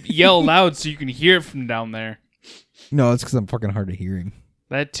have to yell loud so you can hear it from down there. No, it's because I'm fucking hard of hearing.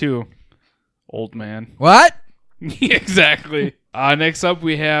 That too, old man. What? Exactly. Next up,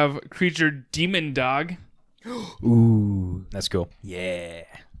 we have creature Demon Dog. Ooh. That's cool. Yeah.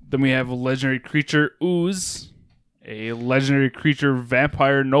 Then we have a legendary creature Ooze, a legendary creature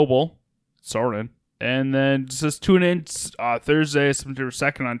Vampire Noble, Soren. And then just tune in Thursday, September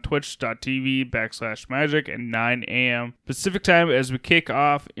 2nd on twitch.tv/magic at 9 a.m. Pacific time as we kick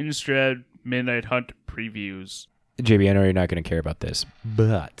off Innistrad Midnight Hunt previews. JB, I know you're not going to care about this,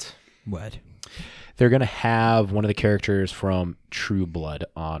 but What? they're going to have one of the characters from True Blood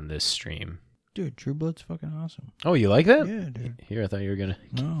on this stream. Dude, True Blood's fucking awesome. Oh, you like that? Yeah, dude. Here, I thought you were going to...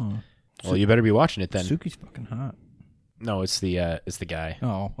 No. Well, you better be watching it then. Suki's fucking hot. No, it's the guy.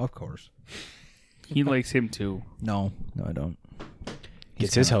 Oh, of course. He likes him too. No, I don't.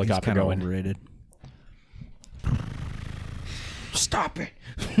 Gets his helicopter he's kinda going. Overrated. Stop it!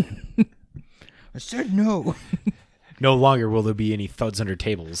 I said no. No longer will there be any thuds under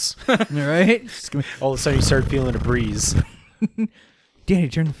tables. All right, All of a sudden, you start feeling a breeze. Danny,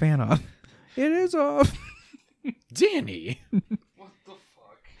 turn the fan off. It is off. Danny. What the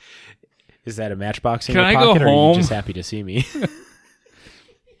fuck? Is that a matchbox in Can your I go pocket, or are home? you just happy to see me?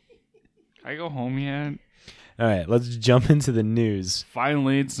 I go home yet? All right, let's jump into the news.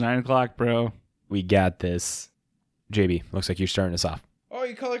 Finally, it's 9 o'clock, bro. We got this. JB, looks like you're starting us off. Oh,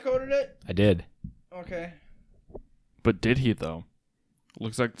 you color coded it? I did. Okay. But did he, though?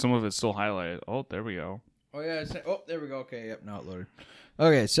 Looks like some of it's still highlighted. Oh, there we go. Oh yeah. There we go. Okay. Yep. Now it loaded.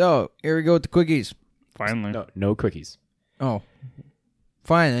 Okay. So here we go with the quickies. Finally. No quickies. Oh.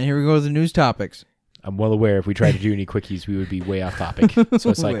 Fine. Then here we go with the news topics. I'm well aware if we tried to do any quickies, we would be way off topic.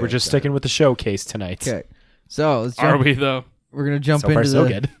 So it's like Way we're just off sticking with the showcase tonight. Okay. So let's Are jump. we, though? We're gonna jump So far, into so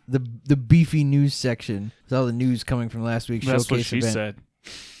good. the beefy news section. It's all the news coming from last week's That's showcase what she event. said.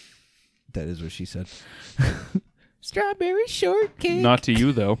 That is what she said. Strawberry shortcake. Not to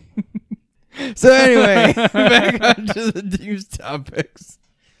you, though. So anyway, back onto the news topics.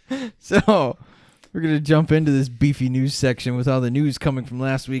 So we're going to jump into this beefy news section with all the news coming from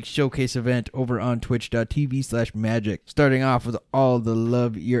last week's showcase event over on twitch.tv/magic. Starting off with all the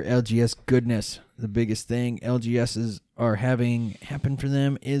love your LGS goodness. The biggest thing LGSs are having happen for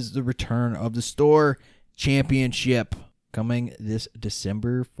them is the return of the store championship coming this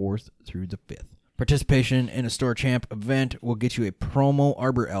December 4th through the 5th. Participation in a store champ event will get you a promo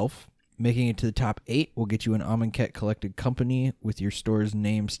Arbor Elf. Making it to the top 8 will get you an Amonkhet collected company with your store's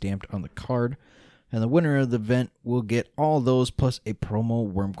name stamped on the card. And the winner of the event will get all those plus a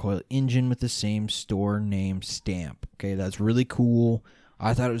promo Wormcoil engine with the same store name stamp. Okay, that's really cool.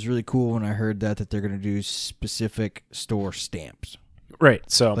 I thought it was really cool when I heard that they're going to do specific store stamps. Right.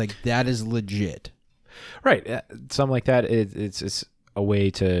 So Like, that is legit. right, something like that. It's a way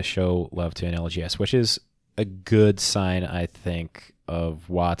to show love to an LGS, which is a good sign, I think, of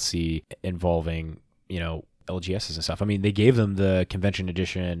WotC involving, LGSs and stuff. I mean, they gave them the convention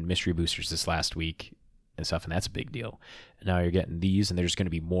edition mystery boosters this last week and stuff, and that's a big deal. And now you're getting these, and there's going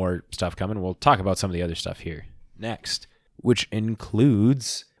to be more stuff coming. We'll talk about some of the other stuff here next, which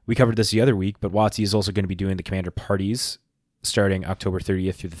includes, we covered this the other week, but WotC is also going to be doing the commander parties starting October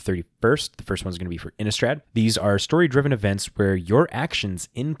 30th through the 31st. The first one's going to be for Innistrad. These are story-driven events where your actions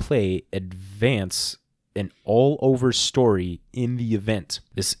in play advance an all-over story in the event.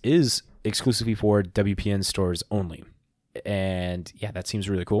 This is exclusively for WPN stores only. And yeah, that seems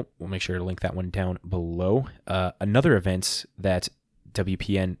really cool. We'll make sure to link that one down below. Another event that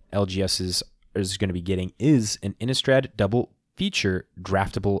WPN LGS is going to be getting is an Innistrad double feature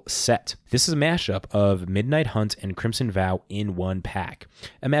draftable set. This is a mashup of Midnight Hunt and Crimson Vow in one pack.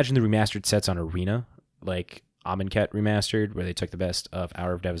 Imagine the remastered sets on Arena, like Amonkhet Remastered, where they took the best of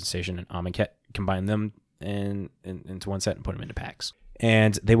Hour of Devastation and Amonkhet, combined them into one set and put them into packs.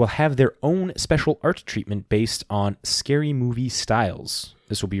 And they will have their own special art treatment based on scary movie styles.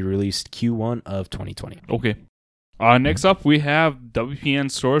 This will be released Q1 of 2020. Okay. Next up, we have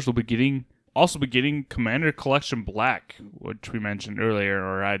WPN stores will be getting Commander Collection Black, which we mentioned earlier,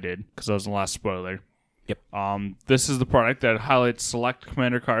 or I did, because that was the last spoiler. Yep. This is the product that highlights select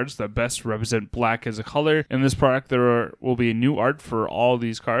Commander cards that best represent black as a color. In this product, there will be new art for all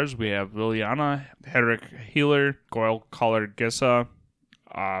these cards. We have Liliana, Hedrick Healer, Goyle Collar Gissa.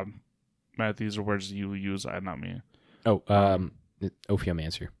 Matt, these are words you use, not me. Oh,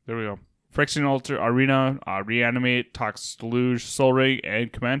 Ophiomancer. There we go. Phyrexian Altar, Arena, Reanimate, Tox Deluge, Soul Ring,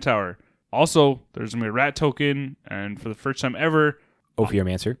 and Command Tower. Also, there's going to be a Rat token, and for the first time ever,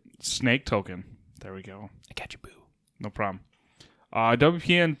 Ophiomancer. Snake token. There we go. I got you, boo. No problem.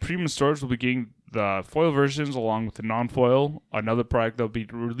 WPN premium stores will be getting the foil versions along with the non-foil. Another product they'll be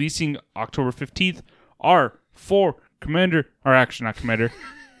releasing October 15th are 4 Commander, or actually not Commander,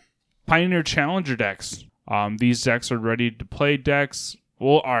 Pioneer Challenger decks. These decks are ready to play decks.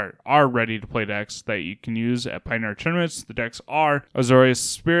 Well, are ready to play decks that you can use at Pioneer tournaments. The decks are Azorius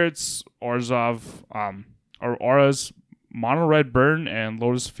Spirits, Orzhov, or Auras, Mono Red Burn, and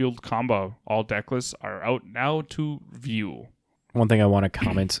Lotus Field Combo. All deck lists are out now to view. One thing I want to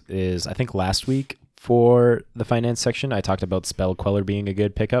comment is I think last week for the finance section, I talked about Spell Queller being a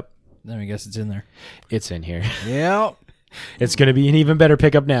good pickup. Then I guess it's in there. It's in here. Yeah. It's going to be an even better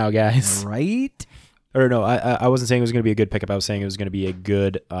pickup now, guys. Right? Or no, I wasn't saying it was going to be a good pickup. I was saying it was going to be a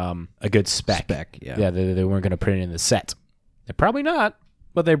good spec. Yeah. Yeah, they weren't going to print it in the set. They're probably not,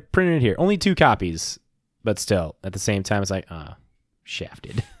 but they're printing it here. Only 2 copies, but still, at the same time, it's like,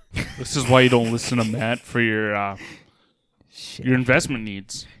 shafted. This is why you don't listen to Matt for your investment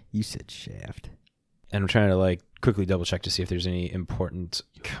needs. You said shaft. And I'm trying to quickly double check to see if there's any important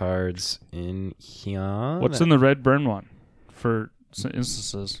cards in here. What's in the red burn one for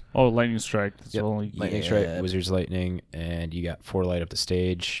instances? Oh, Lightning Strike. That's only Lightning Strike, Wizard's Lightning, and you got 4 Light Up the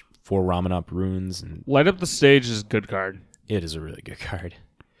Stage, 4 Ramanop Runes, and Light Up the Stage is a good card. it is a really good card.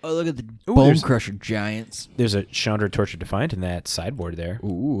 Oh, look at the Bone Crusher Giants. There's a Chandra Torture Defiant in that sideboard there.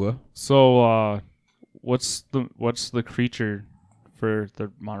 Ooh. So, what's the creature for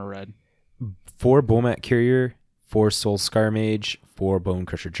the mono red? 4 Bomat Courier, 4 Soul Scar Mage, 4 Bone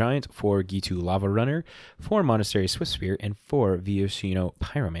Crusher Giant, 4 Gitu Lava Runner, 4 Monastery Swift Spear, and 4 Vioshino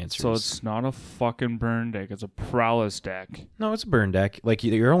Pyromancers. So it's not a fucking burn deck. It's a prowess deck. No, it's a burn deck.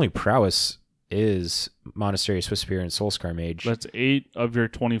 Your only prowess is Monastery Swift Spear and Soul Scar Mage. That's 8 of your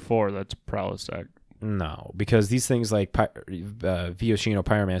 24. That's a prowess deck. No, because these things like Vioshino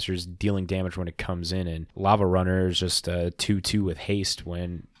Pyromancers dealing damage when it comes in, and Lava Runner is just a 2/2 with haste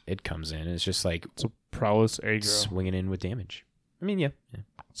when it comes in. It's just like It's a prowess aggro. swinging in with damage. I mean, yeah.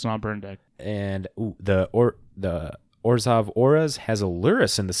 It's not a burn deck. And the Orzhov Auras has a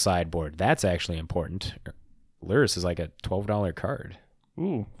Lurrus in the sideboard. That's actually important. Lurrus is like a $12 card.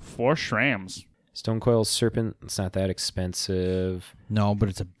 Ooh, 4 Shrams. Stonecoil Serpent, it's not that expensive. No, but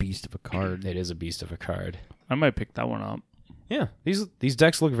it's a beast of a card. It is a beast of a card. I might pick that one up. Yeah, these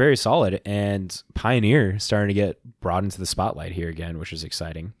decks look very solid, and Pioneer starting to get brought into the spotlight here again, which is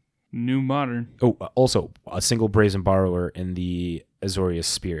exciting. New Modern. Oh, also, a single Brazen Borrower in the Azorius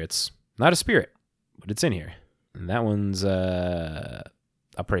Spirits. Not a spirit, but it's in here. And that one's a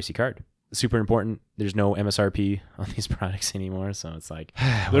pricey card. Super important. There's no MSRP on these products anymore, so it's like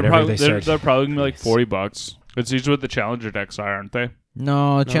They're probably going to be like $40. It's usually what the Challenger decks are, aren't they?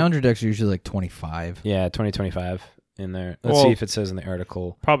 No, Challenger decks are usually like 25. Yeah, 2025 in there. Let's Well, see if it says in the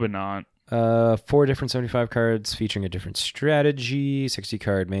article. Probably not. 4 different 75 cards featuring a different strategy, 60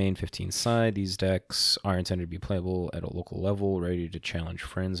 card main, 15 side. These decks are intended to be playable at a local level, ready to challenge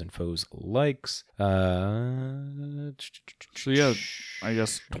friends and foes likes. So yeah, I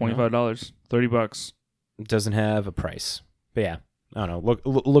guess $25, $30. It doesn't have a price. But yeah, I don't know.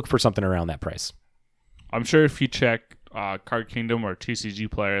 Look for something around that price. I'm sure if you check Card Kingdom or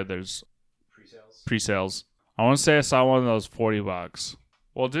TCG Player, there's pre-sales. I want to say I saw one of those $40.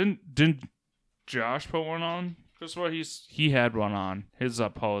 Well, didn't Josh put one on? Because what he had one on his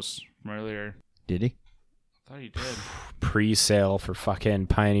post from earlier. Did he? I thought he did. Pre-sale for fucking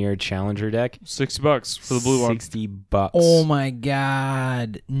Pioneer Challenger deck. $60 for the blue one. $60. Oh my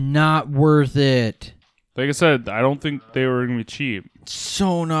god. Not worth it. Like I said, I don't think they were going to be cheap.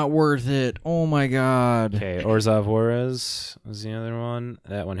 So not worth it. Oh my god. Okay, Orzhov Auras was the other one.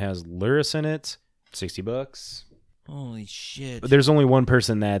 That one has Lurrus in it. $60. Holy shit. There's only one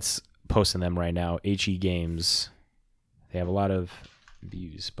person that's posting them right now, HE Games. They have a lot of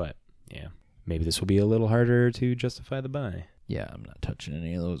views, but yeah, maybe this will be a little harder to justify the buy. Yeah, I'm not touching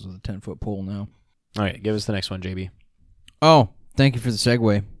any of those with a 10-foot pole now. All right, give us the next one, JB. Oh, thank you for the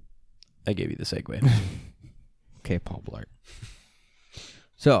segue. I gave you the segue. Okay, Paul Blart.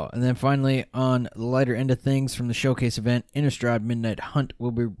 So, and then finally, on the lighter end of things from the showcase event, Innistrad Midnight Hunt will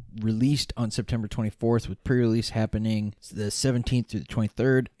be released on September 24th, with pre-release happening the 17th through the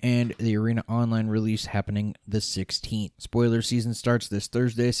 23rd, and the Arena Online release happening the 16th. Spoiler season starts this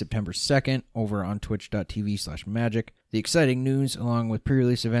Thursday, September 2nd, over on twitch.tv/magic. The exciting news, along with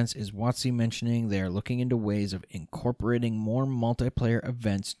pre-release events, is WotC mentioning they are looking into ways of incorporating more multiplayer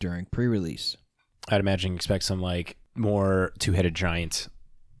events during pre-release. I'd imagine expect some more two-headed giant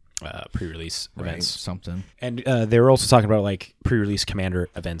pre-release Right, events. something. And they were also talking about like pre-release Commander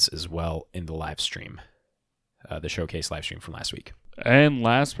events as well in the live stream, the showcase live stream from last week. And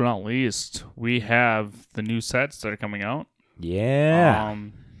last but not least, we have the new sets that are coming out. Yeah.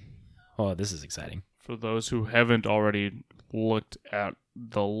 Oh, this is exciting. For those who haven't already looked at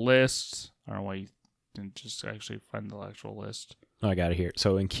the list, I don't know why you didn't just actually find the actual list. Oh, I got it here.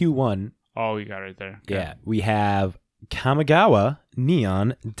 So in Q1, Oh, you got it right there. Okay. yeah, we have Kamigawa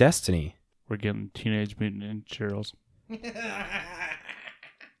Neon Destiny. We're getting Teenage Mutant Ninja Turtles.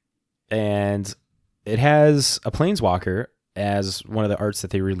 And it has a Planeswalker as one of the arts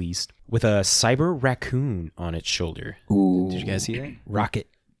that they released with a cyber raccoon on its shoulder. Ooh. Did you guys see that? Rocket.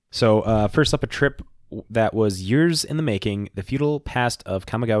 So first up, a trip that was years in the making. The feudal past of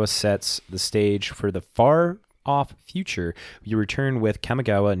Kamigawa sets the stage for the far-off future. You return with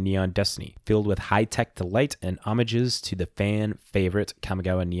Kamigawa Neon Destiny. Filled with high-tech delight and homages to the fan favorite,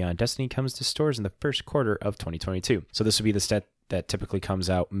 Kamigawa Neon Destiny comes to stores in the first quarter of 2022. So this will be the set that typically comes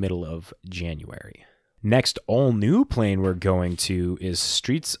out middle of January. Next all-new plane we're going to is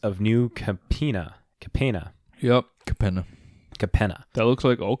Streets of New Capenna. Yep. Capenna. That looks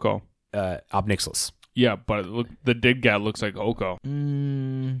like Oko. Ob Nixilis. Yeah, but the dig guy looks like Oko.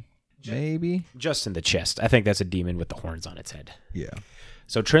 Maybe. Just in the chest. I think that's a demon with the horns on its head. Yeah.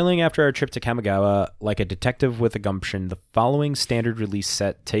 So trailing after our trip to Kamigawa, like a detective with a gumption, the following standard release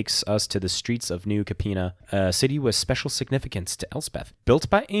set takes us to the streets of New Capenna, a city with special significance to Elspeth. Built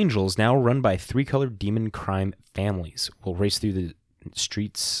by angels, now run by three-colored demon crime families. We'll race through the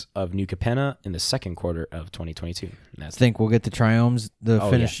streets of New Capenna in the second quarter of 2022. And that's Think we'll get the triomes, the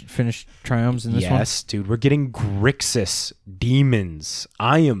Oh, finished triomes in this one? yes, dude, we're getting Grixis demons.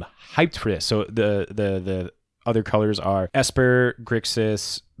 I am hyped for this. So the other colors are Esper,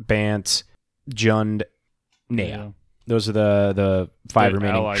 Grixis, Bant, Jund, Nea. Yeah. Those are the five The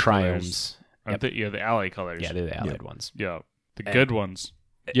remaining ally triomes. Aren't they? Yeah, the ally colors. Yeah, they're the allied ones. Yeah, the good ones.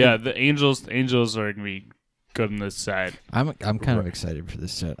 Yeah, the angels are gonna be good in this set. I'm kind of excited for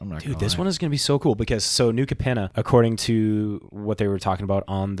this set. I'm not Dude, gonna this lie. one is going to be so cool because New Capenna, according to what they were talking about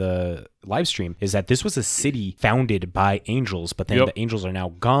on the live stream, is that this was a city founded by angels, but then Yep. the angels are now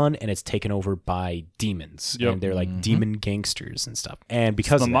gone and it's taken over by demons. Yep. And they're like demon gangsters and stuff. And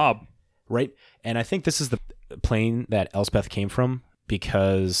because The of that, mob. right? And I think this is the plane that Elspeth came from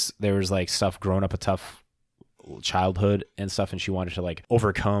because there was like stuff growing up a tough childhood and stuff, and she wanted to like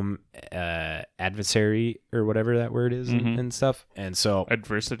overcome adversary or whatever that word is and stuff. And so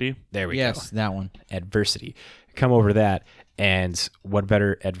Adversity. there we Yes, go. that one. Adversity. Come over that, and what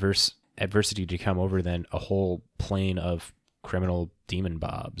better adversity to come over than a whole plane of criminal demon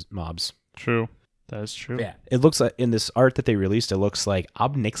mobs. True. That is true. Yeah, it looks like in this art that they released, it looks like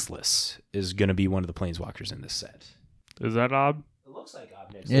Ob Nixilis is going to be one of the planeswalkers in this set. Is that Ob? It looks like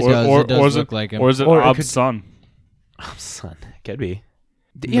Ob Nixilis. It does is look like him. Or is it Or it Ob's could- son? Oh, son, could be.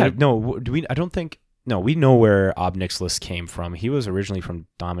 Yeah, no. Do we? I don't think. No, we know where Ob Nixilis came from. He was originally from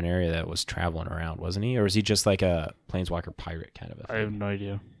Dominaria that was traveling around, wasn't he? Or is he just like a planeswalker pirate kind of a I thing? have no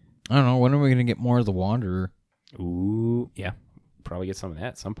idea. I don't know. When are we going to get more of the Wanderer? Ooh, yeah. Probably get some of that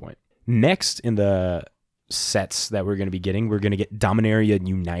at some point. Next in the sets that we're going to be getting, we're going to get Dominaria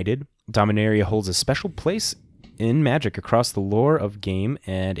United. Dominaria holds a special place in Magic across the lore of game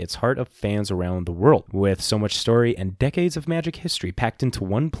and its heart of fans around the world. With so much story and decades of Magic history packed into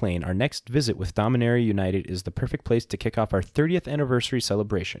one plane, our next visit with Dominaria United is the perfect place to kick off our 30th anniversary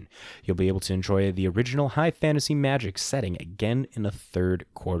celebration. You'll be able to enjoy the original high fantasy Magic setting again in the third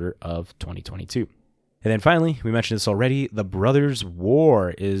quarter of 2022. And then finally, we mentioned this already, the Brothers'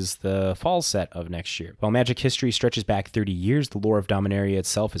 War is the fall set of next year. While Magic history stretches back 30 years, the lore of Dominaria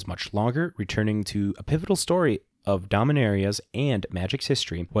itself is much longer, returning to a pivotal story of Dominaria's and Magic's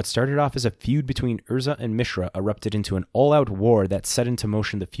history. What started off as a feud between Urza and Mishra erupted into an all-out war that set into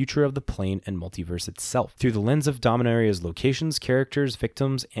motion the future of the plane and multiverse itself. Through the lens of Dominaria's locations, characters,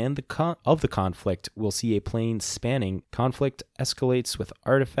 victims, and the conflict, we'll see a plane spanning conflict escalates with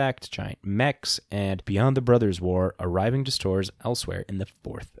artifact, giant mechs, and Beyond the Brothers' War arriving to stores elsewhere in the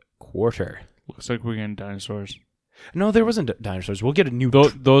fourth quarter. Looks like we're getting dinosaurs. No, there wasn't dinosaurs. We'll get a new.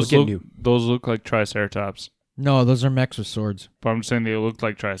 Those we'll get those look like Triceratops. No, those are mechs with swords. But I'm saying they look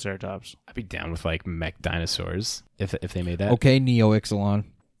like Triceratops. I'd be down with like mech dinosaurs if they made that. Okay, Neo Ixalan.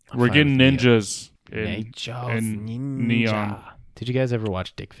 We're fine getting with Neo. ninjas in and Neon. Did you guys ever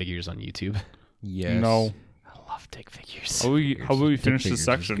watch Dick Figures on YouTube? Yes. No. I love Dick Figures. How will we Dick finish figures this is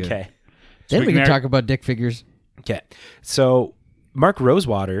section? good. Okay. Then we Speaking can of- talk about dick figures. Okay. So Mark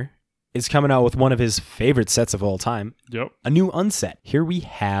Rosewater is coming out with one of his favorite sets of all time, Yep. a new unset. Here we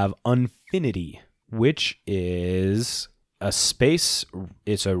have Unfinity, which is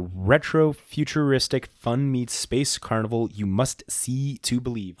It's a retro futuristic fun meets space carnival you must see to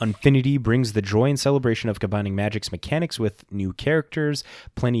believe. Unfinity brings the joy and celebration of combining Magic's mechanics with new characters,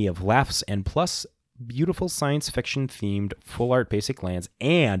 plenty of laughs, and plus beautiful science fiction themed full art basic lands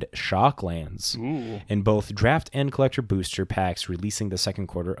and shock lands in both draft and collector booster packs, releasing the second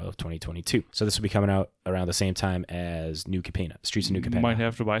quarter of 2022. So this will be coming out around the same time as New Capenna, Streets of New Capenna. Might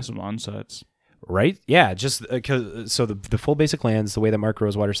have to buy some onsets. Right? Yeah, just so the full basic lands, the way that Mark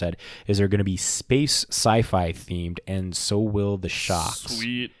Rosewater said, is they're going to be space sci-fi themed, and so will the shocks.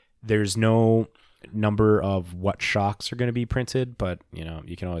 Sweet. There's no number of what shocks are going to be printed, but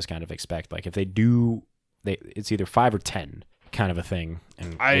you can always kind of expect, like, if they do, it's either 5 or 10 kind of a thing.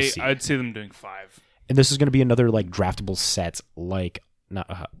 And we'll see. I'd see them doing 5. And this is going to be another like draftable set. Like,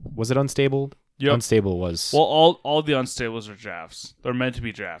 was it Unstable? Yep. Unstable was. Well, all the unstables are drafts. They're meant to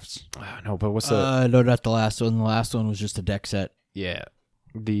be drafts. No, but what's the? No, not the last one. The last one was just a deck set. Yeah,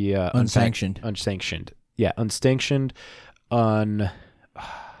 the unsanctioned. Unsanctioned. Yeah, unsanctioned.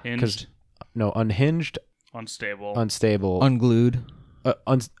 Hinged. No, unhinged. Unstable. Unstable. Unglued.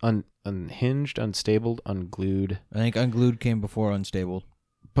 Unhinged, unstable, unglued. I think unglued came before unstable.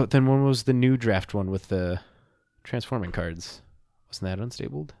 But then when was the new draft one with the transforming cards? Wasn't that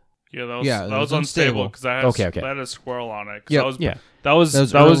unstable? Yeah, that was unstable because I had a squirrel on it. Yeah, that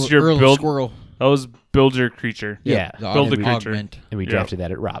was your early build. Squirrel. That was build your creature. Yeah, build a creature. Augment. And we drafted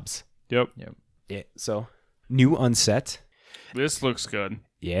that at Rob's. Yep. Yeah. So new unset. This looks good.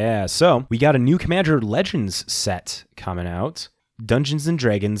 Yeah. So we got a new Commander Legends set coming out. Dungeons and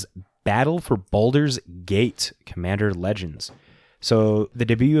Dragons Battle for Baldur's Gate Commander Legends. So the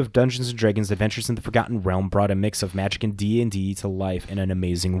debut of Dungeons and Dragons Adventures in the Forgotten Realm brought a mix of Magic and D&D to life in an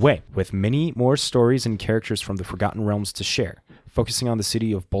amazing way, with many more stories and characters from the Forgotten Realms to share. Focusing on the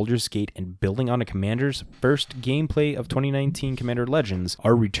city of Baldur's Gate and building on a Commander's first gameplay of 2019 Commander Legends,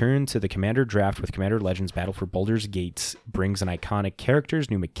 our return to the Commander draft with Commander Legends Battle for Baldur's Gate brings an iconic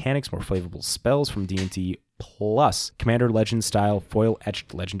characters, new mechanics, more flavorful spells from D&D, plus Commander Legends style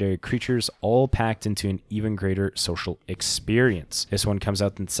foil-etched legendary creatures, all packed into an even greater social experience. This one comes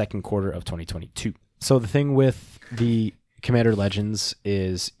out in the second quarter of 2022. So the thing with the Commander Legends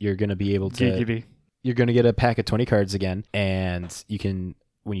is you're going to be able to... Giggity. You're going to get a pack of 20 cards again, and you can,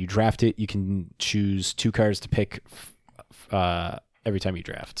 when you draft it, you can choose 2 cards to pick every time you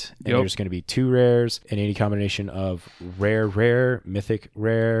draft. And there's going to be 2 rares and any combination of rare, mythic,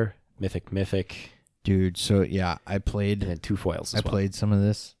 mythic. Dude, so yeah, I played... And then 2 foils as well. played some of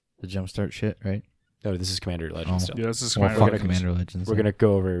this, the Jumpstart shit, right? No, this is Commander Legends still. Yeah, this is Commander Legends. We're going to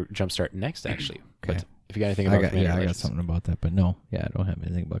go over Jumpstart next, actually. Okay. But if you got anything about Commander Legends. I got something about that, but no. Yeah, I don't have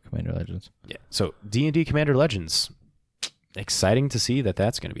anything about Commander Legends. Yeah, so D&D Commander Legends. Exciting to see that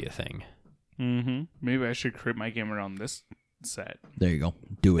that's going to be a thing. Mm-hmm. Maybe I should create my game around this set. There you go.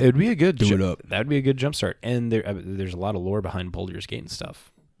 Do it. It would be a good... Do it up. That would be a good Jumpstart. And there's a lot of lore behind Baldur's Gate and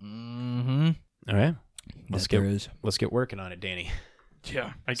stuff. Mm-hmm. All right. Let's get working on it, Danny.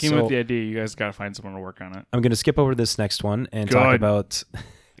 Yeah. I came with the idea. You guys got to find someone to work on it. I'm going to skip over this next one and talk about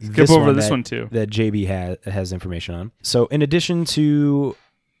this one too. That JB has information on. So in addition to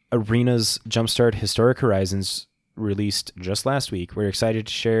Arena's Jumpstart Historic Horizons released just last week, we're excited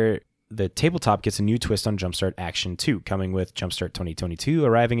to share the tabletop gets a new twist on Jumpstart Action 2, coming with Jumpstart 2022,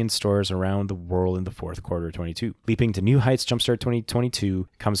 arriving in stores around the world in the fourth quarter of 2022. Leaping to new heights, Jumpstart 2022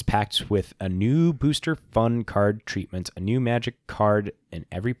 comes packed with a new booster fun card treatment, a new magic card in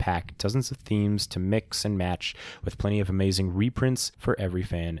every pack, dozens of themes to mix and match, with plenty of amazing reprints for every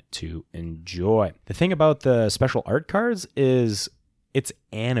fan to enjoy. The thing about the special art cards is it's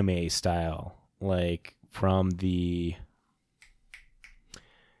anime style, like from the...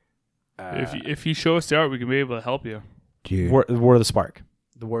 if you show us the art, we can be able to help you. Dude, War of the Spark.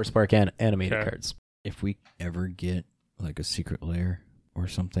 The War of Spark animated cards. If we ever get like a secret lair or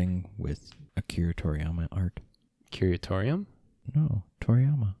something with Akira Toriyama art. Curatorium? No,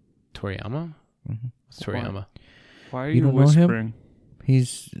 Toriyama. Toriyama? Mm-hmm. What's Toriyama? Why are You you don't know him? whispering?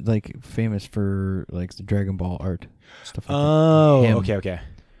 He's like famous for like the Dragon Ball art stuff. Like Oh, Him. okay.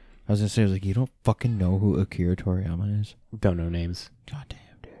 I was gonna say, I was like, you don't fucking know who Akira Toriyama is? Don't know names. God damn,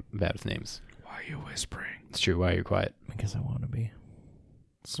 dude. Bad with names. Why are you whispering? It's true. Why are you quiet? Because I want to be.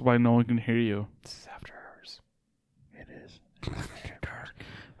 This is why no one can hear you. This is after hours. It is. After dark.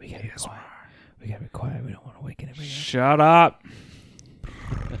 We gotta be quiet. We gotta be quiet. We don't want to wake anybody up. Shut up.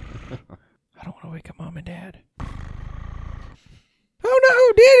 I don't want to wake up mom and dad. Oh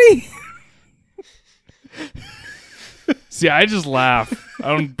no, Danny! See, I just laugh. I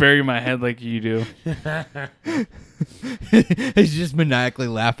don't bury my head like you do. He's just maniacally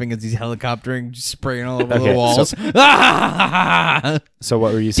laughing as he's helicoptering, just spraying all over Okay, the walls. So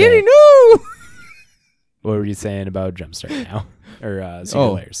what were you Did he saying? know? What were you saying about Jumpstart now? Or Secret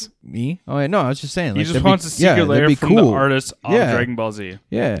Layers? Me? Oh, yeah, no, I was just saying. He like, just that'd wants be, a secret yeah, layer that'd be from cool. the artist of Yeah. Dragon Ball Z.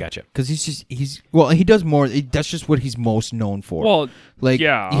 Yeah. Gotcha. Because he does more. That's just what he's most known for. Well, like,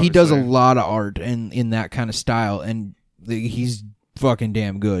 yeah, he does a obviously. lot of art in that kind of style, and he's fucking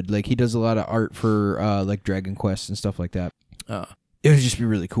damn good. Like, he does a lot of art for like Dragon Quest and stuff like that. It would just be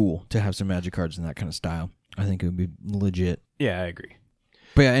really cool to have some Magic cards in that kind of style. I think it would be legit. Yeah, I agree.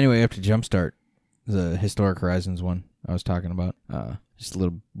 But yeah, anyway, after Jumpstart, the Historic Horizons one I was talking about, just a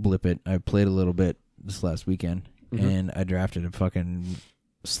little blip it. I played a little bit this last weekend, and I drafted a fucking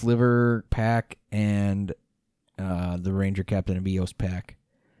Sliver pack and the Ranger Captain of Eos pack.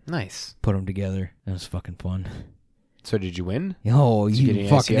 Nice. Put them together. It was fucking fun. So did you win? Oh, Did you get you any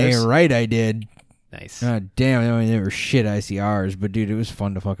fucking ICRs? ain't right, I did. Nice. God damn, I mean, they were shit ICRs, but dude, it was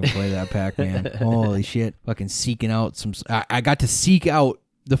fun to fucking play that pack, man. Holy shit. Fucking seeking out some... I got to seek out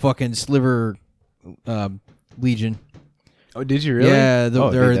the fucking Sliver Legion. Oh, did you really? Yeah,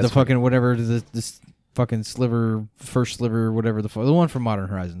 Oh, dude, the that's fucking whatever, this fucking Sliver, first Sliver, whatever, the one from Modern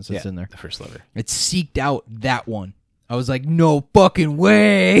Horizons that's in there. The first Sliver. It seeked out that one. I was like, no fucking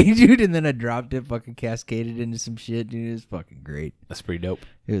way, dude. And then I dropped it, fucking cascaded into some shit, dude. It was fucking great. That's pretty dope.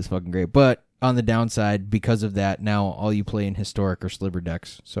 It was fucking great. But on the downside, because of that, now all you play in Historic or Sliver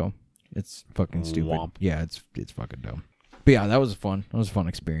decks. So it's fucking stupid. Womp. Yeah, it's fucking dumb. But yeah, that was fun. That was a fun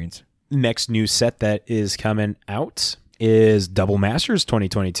experience. Next new set that is coming out is Double Masters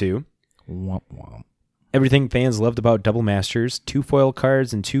 2022. Womp womp. Everything fans loved about Double Masters, 2 foil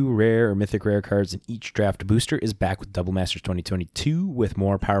cards and 2 rare or mythic rare cards in each draft booster, is back with Double Masters 2022 with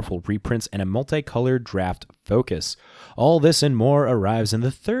more powerful reprints and a multicolored draft focus. All this and more arrives in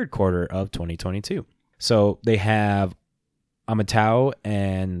the third quarter of 2022. So they have Amatau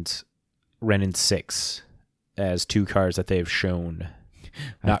and Renin 6 as 2 cards that they've shown.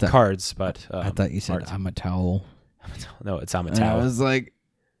 Not cards, but I thought you said art. I'm a towel. No, it's And I Amatau. was like,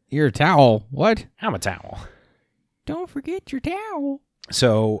 you're a towel. What? Amatau. Don't forget your towel.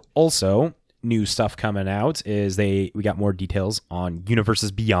 So also new stuff coming out is we got more details on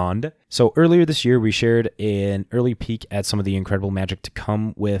Universes Beyond. So earlier this year we shared an early peek at some of the incredible magic to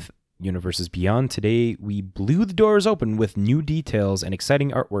come with Universes Beyond. Today we blew the doors open with new details and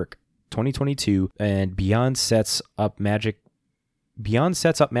exciting artwork. 2022 and Beyond sets up Magic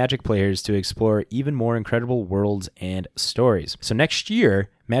players to explore even more incredible worlds and stories. So next year,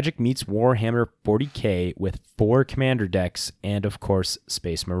 Magic meets Warhammer 40k with 4 commander decks and, of course,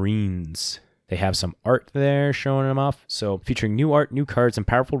 Space Marines. They have some art there showing them off. So featuring new art, new cards, and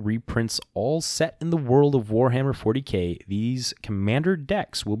powerful reprints all set in the world of Warhammer 40k, these commander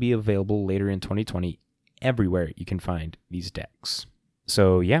decks will be available later in 2020 everywhere you can find these decks.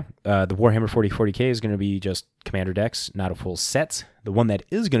 So yeah, the Warhammer 40k is going to be just commander decks, not a full set. The one that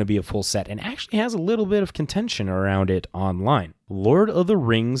is going to be a full set and actually has a little bit of contention around it online. Lord of the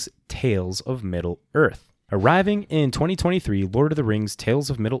Rings Tales of Middle-earth. Arriving in 2023, Lord of the Rings Tales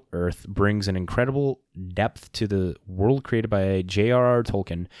of Middle-earth brings an incredible depth to the world created by J.R.R.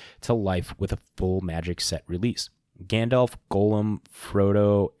 Tolkien to life with a full Magic set release. Gandalf, Gollum,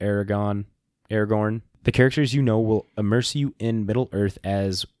 Frodo, Aragorn. The characters you know will immerse you in Middle-earth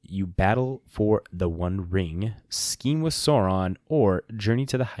as you battle for the One Ring, scheme with Sauron, or journey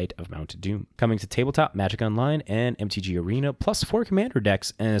to the height of Mount Doom. Coming to Tabletop, Magic Online, and MTG Arena, plus 4 commander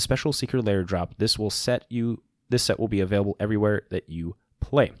decks and a special secret layer drop. This set will be available everywhere that you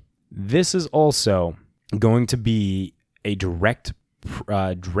play. This is also going to be a direct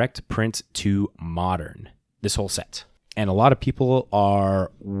print to Modern. This whole set. And a lot of people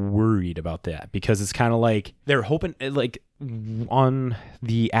are worried about that because it's kind of like they're hoping, like on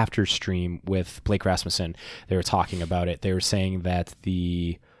the after stream with Blake Rasmussen, they were talking about it. They were saying that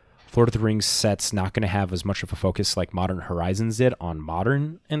the Lord of the Rings set's not going to have as much of a focus like Modern Horizons did on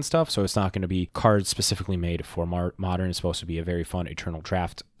Modern and stuff. So it's not going to be cards specifically made for Modern. It's supposed to be a very fun Eternal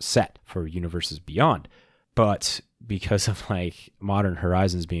Draft set for Universes Beyond. But because of like Modern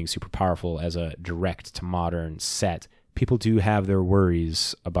Horizons being super powerful as a direct to Modern set, people do have their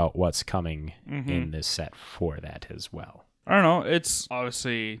worries about what's coming in this set for that as well. I don't know. It's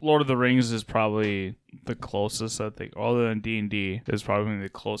obviously Lord of the Rings is probably the closest, I think, other than D&D, is probably the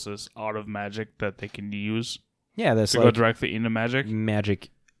closest out of Magic that they can use Yeah, that's to like go directly into Magic. Magic.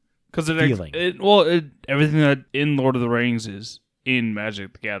 Because feeling. everything that in Lord of the Rings is in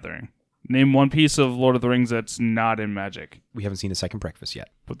Magic the Gathering. Name one piece of Lord of the Rings that's not in Magic. We haven't seen a second breakfast yet.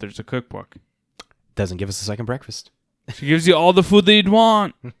 But there's a cookbook. Doesn't give us a second breakfast. She gives you all the food that you'd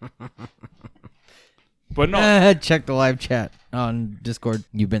want. But no, Check the live chat on Discord.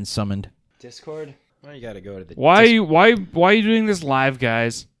 You've been summoned. Discord? Well, you got to go to the why are you doing this live,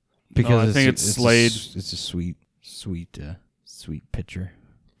 guys? Because I think it's Slade. It's a sweet picture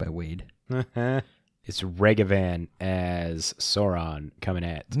by Wade. It's Regavan as Sauron coming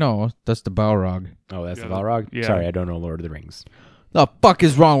at. No, that's the Balrog. Oh, that's Yeah, the Balrog? yeah. Sorry, I don't know Lord of the Rings. The fuck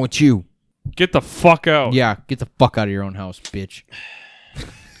is wrong with you? Get the fuck out. Yeah, get the fuck out of your own house, bitch.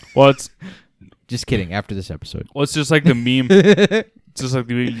 Well, it's Just kidding. After this episode. just like the meme. It's just like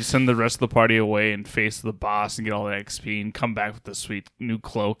the meme. You send the rest of the party away and face the boss and get all the XP and come back with the sweet new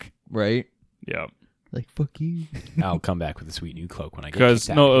cloak. Right? Yeah. Like, fuck you. I'll come back with a sweet new cloak when I get Because,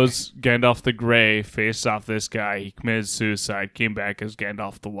 kicked out no, of it here. was Gandalf the Grey faced off this guy. He committed suicide, came back as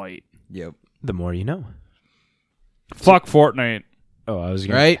Gandalf the White. Yep. The more you know. Fuck Fortnite. Oh, I was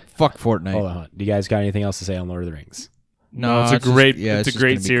going Right? Fuck Fortnite. Hold on. Do you guys got anything else to say on Lord of the Rings? No, it's a just- great, yeah, it's a just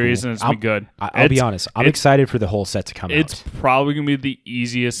great gonna be series cool. and it's gonna be good. I'll be It's- honest. I'm it's- excited for the whole set to come It's out. probably gonna be the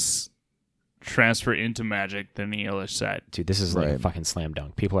easiest transfer into Magic than the other set. Dude, this is like a Right. fucking slam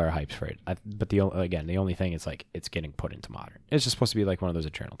dunk. People are hyped for it. But the only thing is like it's getting put into modern. It's just supposed to be like one of those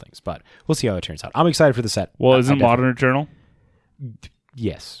eternal things. But we'll see how it turns out. I'm excited for the set. Well, I isn't definitely- Modern Eternal?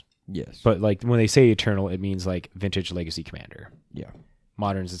 Yes. Yes. But like when they say eternal, it means like vintage legacy commander. yeah.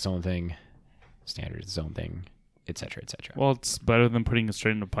 Modern's its own thing. Standard is its own thing, etc., etc. Well, it's better than putting it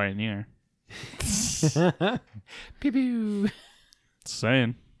straight into Pioneer. Pew pew. Just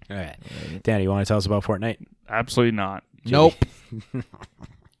saying. All right, Danny, you want to tell us about Fortnite? Absolutely not. Nope. All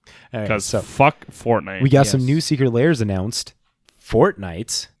right, Because so fuck Fortnite. we got some Yes. new secret layers announced.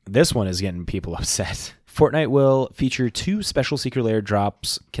 Fortnite. This one is getting people upset. Fortnite will feature 2 special secret layer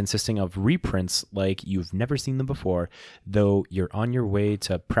drops consisting of reprints like you've never seen them before, though you're on your way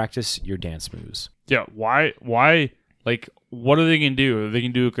to practice your dance moves. Yeah, why? Like, what are they gonna do? They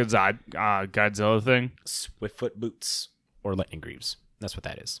can do a Godzilla thing. Swiftfoot boots or lightning greaves. That's what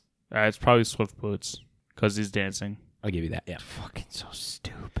that is. It's probably Swift Boots because he's dancing. I'll give you that. Yeah. Fucking so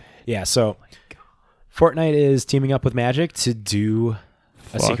stupid. Yeah. So Fortnite is teaming up with Magic to do a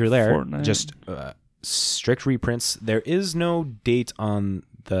Fuck secret layer. Fortnite. Just strict reprints. There is no date on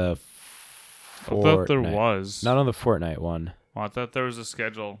the I thought there Fortnite. was. Not on the Fortnite one. Well, I thought there was a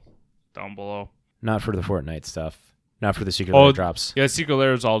schedule down below. Not for the Fortnite stuff. Not for the secret Oh, layer drops. Yeah, Secret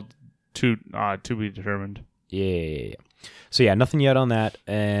Lair is all to be determined. Yeah. So yeah, nothing yet on that,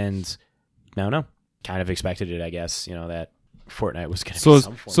 and no, kind of expected it, I guess. You know that Fortnite was going to. So be is,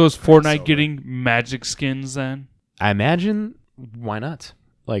 some form so of is Fortnite crossover. getting magic skins then? I imagine why not?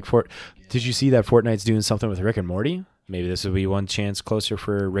 Like did you see that Fortnite's doing something with Rick and Morty? Maybe this will be one chance closer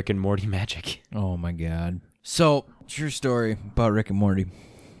for Rick and Morty magic. Oh my god. So, true story about Rick and Morty.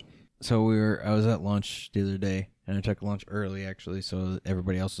 So I was at lunch the other day, and I took lunch early actually, so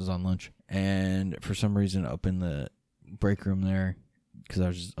everybody else was on lunch. And for some reason, up in the break room there, because I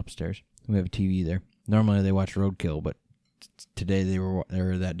was just upstairs, we have a TV there. Normally they watch Roadkill, but today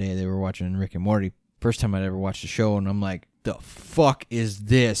that day they were watching Rick and Morty. First time I'd ever watched a show, and I'm like, the fuck is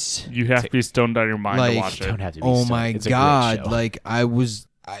this? You have to be stoned out of your mind Like, to watch Don't it. have to be Oh stoned. my It's a great god! show. Like I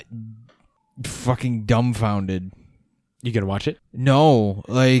fucking dumbfounded. You gonna watch it? No,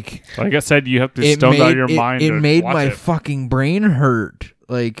 like Like I said, you have to it stoned out made of your mind it to made watch my it. fucking brain hurt.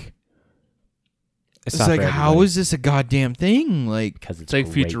 Like it's not like, for how everybody. is this a goddamn thing? Like, Because It's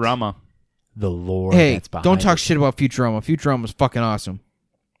like great. Futurama. The lore hey, that's behind don't talk it. shit about Futurama. Futurama's fucking awesome.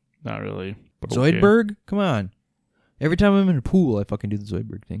 Not really. But okay. Zoidberg, come on. Every time I'm in a pool, I fucking do the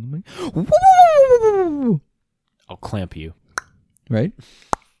Zoidberg thing. I'm like, woo! I'll clamp you. Right?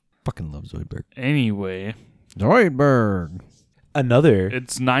 Fucking love Zoidberg. Anyway, Zoidberg. Another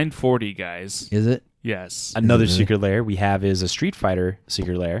it's 9:40, guys. Is it? Yes. another Is it really? secret layer we have is a Street Fighter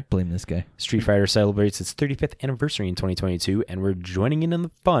secret layer. Blame this guy. Street Fighter celebrates its 35th anniversary in 2022, and we're joining in on the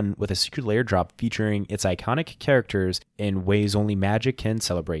fun with a secret layer drop featuring its iconic characters in ways only Magic can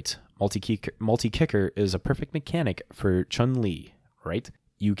celebrate. Multi-kicker is a perfect mechanic for Chun-Li, right?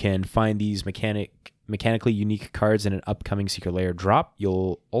 You can find these mechanically unique cards in an upcoming secret layer drop.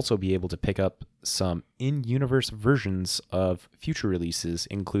 You'll also be able to pick up some in-universe versions of future releases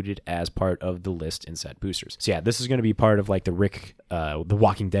included as part of the list in set boosters. So yeah, this is going to be part of like the Rick, the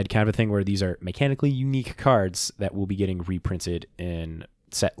Walking Dead kind of a thing, where these are mechanically unique cards that will be getting reprinted in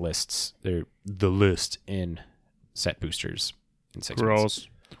set lists. They're the list in set boosters in 6 months. Gross.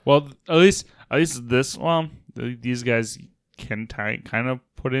 Well, at least this one, these guys can kind of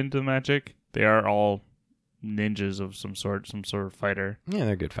put into Magic. They are all ninjas of some sort of fighter. Yeah,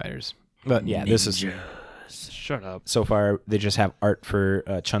 they're good fighters. But yeah, this is Shut up. so far they just have art for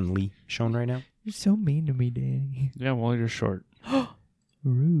Chun-Li shown right now. You're so mean to me, Danny. Yeah, well, you're short.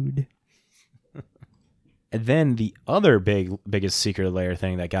 Rude. And then the other biggest secret lair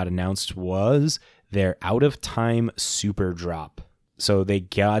thing that got announced was their Out of Time Super Drop. So they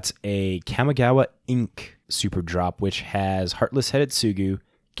got a Kamigawa Inc. Super Drop, which has Heartless Headed Sugu,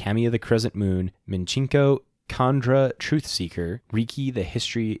 Kami of the Crescent Moon, Minchinko, Kandra Truthseeker, Riki the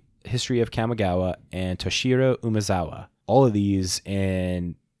History of Kamigawa, and Toshiro Umezawa. All of these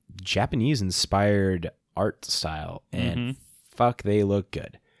in Japanese-inspired art style, and fuck, they look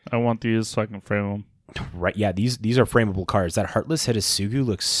good. I want these so I can frame them. Right, yeah, these are frameable cards. That Heartless Headed Sugu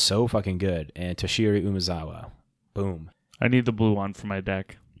looks so fucking good, and Toshiro Umezawa, boom. I need the blue one for my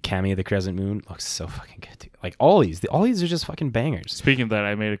deck. Kami of the Crescent Moon looks so fucking good too. Like all these are just fucking bangers. Speaking of that,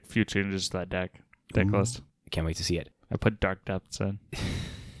 I made a few changes to that deck list. I can't wait to see it. I put Dark Depths in.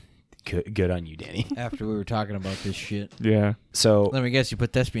 Good on you, Danny. After we were talking about this shit. Yeah. So Let me guess, you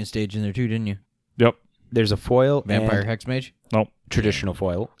put Thespian Stage in there too, didn't you? Yep. there's a foil, Vampire and Hex Mage? Nope. traditional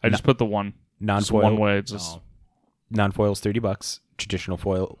foil. I just put the one. Just Non-foil. one way. It's just Non-foil is $30. Traditional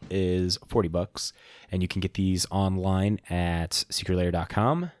foil is $40, and you can get these online at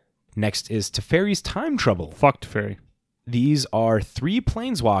secretlair.com. Next is Teferi's Time Trouble. fucked fairy. These are 3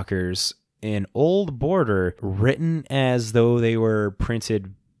 planeswalkers in old border, written as though they were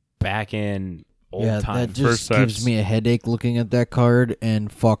printed back in old That times. just First gives sets. me a headache looking at that card,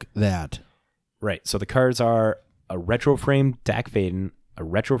 and fuck that. Right. So the cards are a retro frame Dak Vaden, a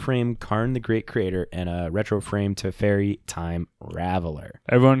retro frame Karn the Great Creator, and a retro frame Teferi Time Raveler.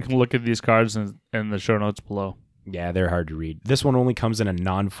 Everyone can look at these cards in the show notes below. Yeah, they're hard to read. This one only comes in a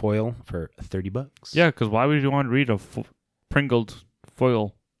non-foil for $30. Yeah, because why would you want to read a Pringled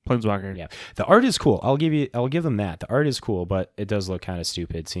foil Planeswalker? Yeah. The art is cool. I'll give them that. The art is cool, but it does look kind of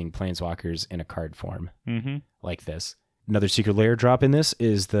stupid seeing planeswalkers in a card form like this. Another secret layer drop in this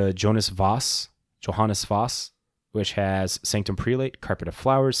is the Johannes Voss, which has Sanctum Prelate, Carpet of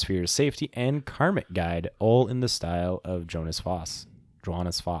Flowers, Sphere of Safety, and Karmic Guide, all in the style of Johannes Voss.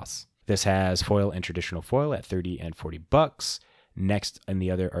 This has foil and traditional foil at $30 and $40. Next in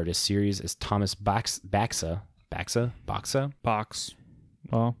the other artist series is Thomas Baxa. Box.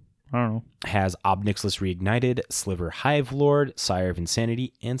 Well, I don't know. Has Obnixilus Reignited, Sliver Hive Lord, Sire of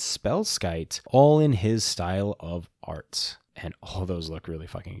Insanity, and Spellskite, all in his style of art. And all those look really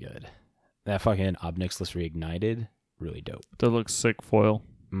fucking good. That fucking Obnixilus Reignited, really dope. That looks sick foil.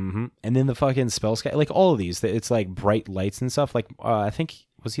 And then the fucking Spellskite, like all of these, it's like bright lights and stuff. Like, I think,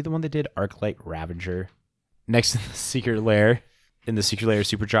 was he the one that did Arclight Ravager? Next in the Secret Lair,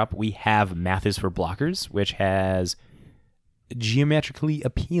 Super Drop, we have Mathis for Blockers, which has geometrically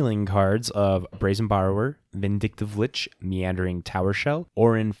appealing cards of Brazen Borrower, Vindictive Lich, Meandering Tower Shell,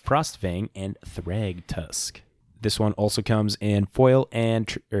 Orin Frostfang, and Thrag Tusk. This one also comes in foil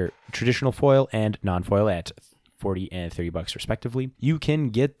and traditional foil and non-foil at $40 and $30 respectively. You can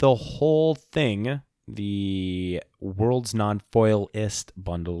get the whole thing, the World's Non-Foilist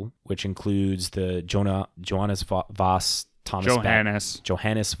bundle, which includes the Johannes Voss,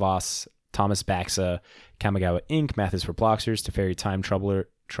 Johannes Voss, Thomas Baxa, Kamigawa Inc., Mathis for Blockers, Teferi Time Trouble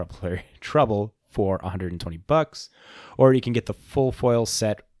for $120. Or you can get the full foil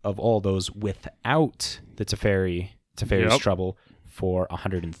set of all those without the Teferi's Trouble for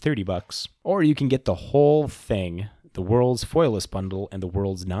 $130. Or you can get the whole thing, the World's Foilist bundle and the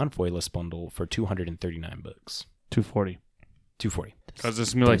World's Non-Foilist bundle for $239. $240. $240. Because this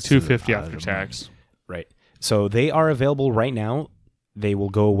is going to be like $250 after tax. Right. So they are available right now. They will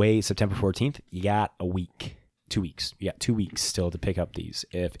go away September 14th. You got a week. 2 weeks. You got 2 weeks still to pick up these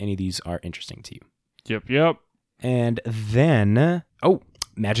if any of these are interesting to you. Yep. And then,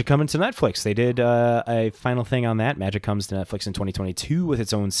 Magic coming to Netflix. They did a final thing on that. Magic comes to Netflix in 2022 with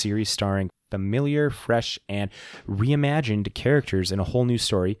its own series starring familiar, fresh, and reimagined characters in a whole new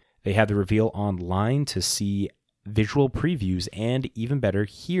story. They had the reveal online to see visual previews and, even better,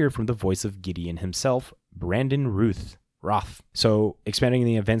 hear from the voice of Gideon himself, Brandon Roth. So, expanding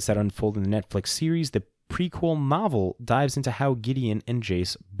the events that unfold in the Netflix series, the prequel novel dives into how Gideon and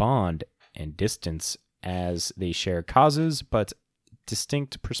Jace bond and distance as they share causes, but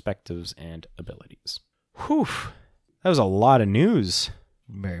distinct perspectives and abilities. Whew. That was a lot of news.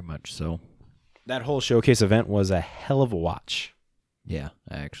 Very much so. That whole showcase event was a hell of a watch. Yeah,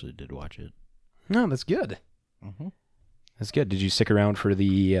 I actually did watch it. No, that's good. That's good. Did you stick around for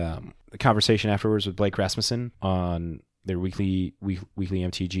the conversation afterwards with Blake Rasmussen on their weekly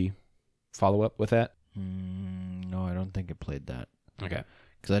MTG follow-up with that? No, I don't think it played that. Okay.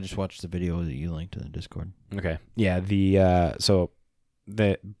 Because I just watched the video that you linked in the Discord. Okay. Yeah, the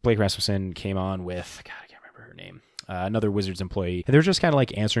Blake Rasmussen came on with, God, I can't remember her name, another Wizards employee. And they were just kind of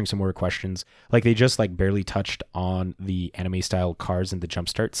like answering some more questions. Like they just like barely touched on the anime style cards in the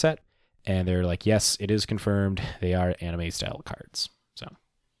Jumpstart set. And they're like, yes, it is confirmed. They are anime style cards. So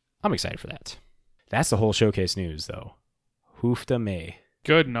I'm excited for that. That's the whole showcase news, though. Hoofda May.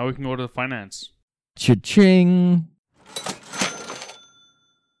 Good. Now we can go to the finance. Cha-ching.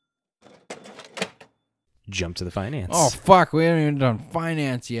 Jump to the finance. Oh, fuck. We haven't even done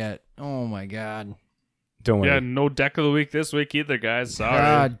finance yet. Oh, my God. Don't worry. Yeah, no deck of the week this week either, guys. Sorry.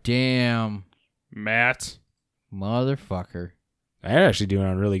 God damn. Matt. Motherfucker. I'm actually doing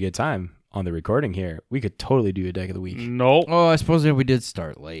on really good time on the recording here. We could totally do a deck of the week. Nope. Oh, I suppose we did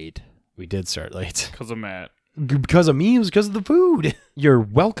start late. We did start late. Because of Matt. Because of me, it was because of the food. You're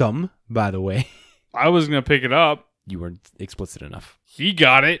welcome, by the way. I was going to pick it up. You weren't explicit enough. He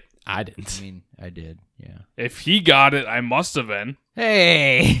got it. I didn't. I mean, I did. Yeah. If he got it, I must have been.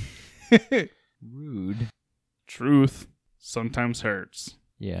 Hey. Rude. Truth sometimes hurts.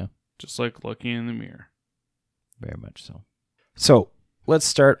 Yeah, Just like looking in the mirror. very much so. So let's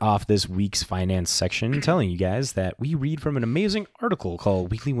start off this week's finance section telling you guys that we read from an amazing article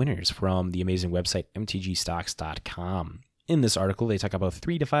called Weekly Winners from the amazing website mtgstocks.com. In this article, they talk about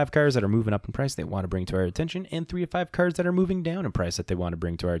 3 to 5 cards that are moving up in price they want to bring to our attention, and 3 to 5 cards that are moving down in price that they want to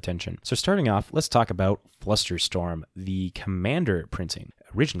bring to our attention. So starting off, let's talk about Flusterstorm, the Commander printing,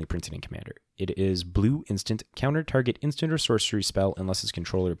 originally printed in Commander. It is blue instant, counter target instant or sorcery spell unless its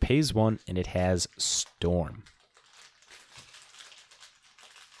controller pays 1, and it has Storm.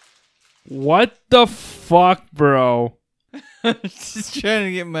 What the fuck, bro? Just trying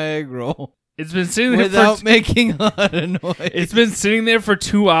to get my egg roll It's been sitting there without making a lot of noise. It's been sitting there for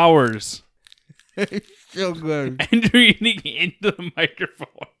 2 hours. so good. And you're eating into the microphone.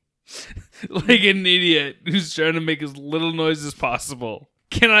 Like an idiot who's trying to make as little noise as possible.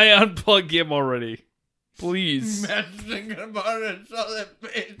 Can I unplug him already? Please. Matt's thinking about it. Saw that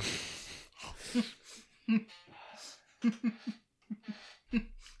face.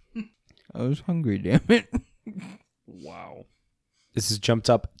 I was hungry, damn it. Wow. This has jumped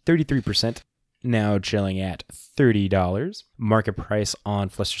up 33%, now chilling at $30. Market price on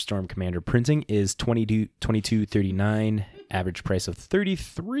Flusterstorm Commander printing is $22.39, average price of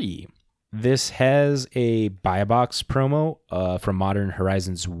 $33. This has a buy a box promo from Modern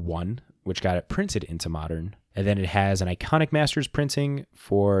Horizons 1, which got it printed into Modern. And then it has an Iconic Masters printing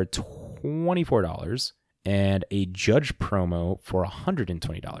for $24 and a Judge promo for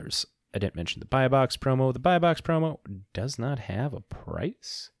 $120. I didn't mention the buy a box promo. The buy a box promo does not have a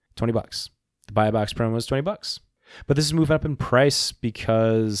price. $20. The buy a box promo is $20. But this is moving up in price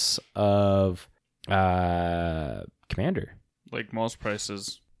because of Commander. Like most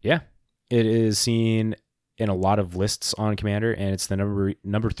prices. Yeah. It is seen in a lot of lists on Commander, and it's the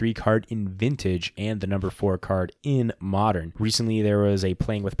number 3 card in Vintage and the number 4 card in Modern. Recently, there was a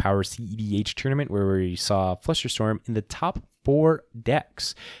Playing with Power CEDH tournament where we saw Flusterstorm in the top 4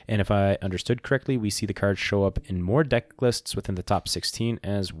 decks. And if I understood correctly, we see the card show up in more deck lists within the top 16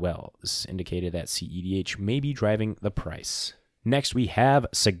 as well. This indicated that CEDH may be driving the price. Next, we have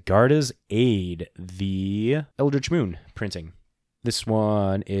Sigarda's Aid, the Eldritch Moon printing. This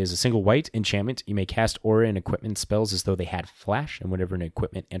one is a single white enchantment. You may cast aura and equipment spells as though they had flash, and whenever an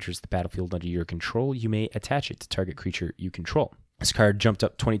equipment enters the battlefield under your control, you may attach it to target creature you control. This card jumped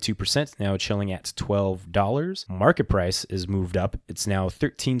up 22%, now chilling at $12. Market price is moved up. It's now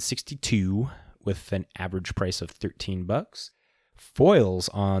 $13.62 with an average price of $13. Foils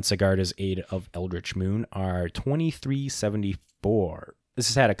on Sigarda's Aid of Eldritch Moon are $23.74. This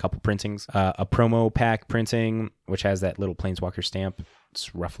has had a couple printings. A promo pack printing, which has that little Planeswalker stamp.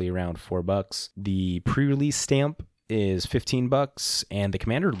 It's roughly around $4. The pre-release stamp is $15, and the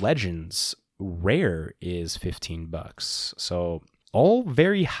Commander Legends rare is $15. So all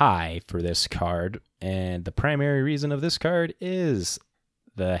very high for this card, and the primary reason of this card is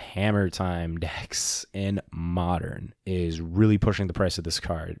the Hammer Time decks in Modern is really pushing the price of this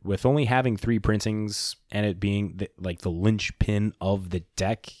card. With only having 3 printings and it being the linchpin of the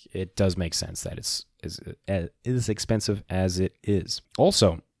deck, it does make sense that it's as expensive as it is.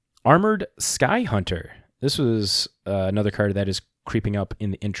 Also, Armored Sky Hunter. This was another card that is creeping up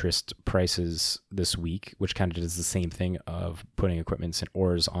in the interest prices this week, which kind of does the same thing of putting equipments and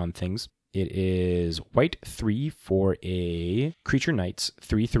ores on things. It is white 3 for a creature knights,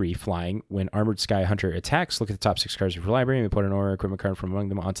 3/3 flying. When Armored Sky Hunter attacks, look at the top 6 cards of your library and put an aura equipment card from among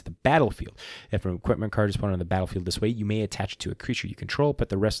them onto the battlefield. If an equipment card is put on the battlefield this way, you may attach it to a creature you control, put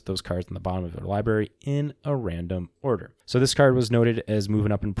the rest of those cards on the bottom of your library in a random order. So this card was noted as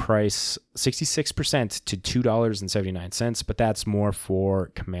moving up in price 66% to $2.79, but that's more for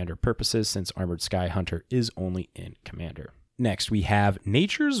Commander purposes since Armored Sky Hunter is only in Commander. Next, we have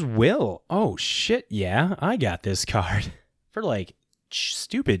Nature's Will. Oh, shit, yeah, I got this card for like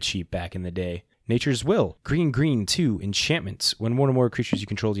stupid cheap back in the day. Nature's Will. Green 2. Enchantment. When one or more creatures you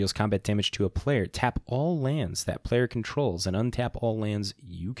control deals combat damage to a player, tap all lands that player controls and untap all lands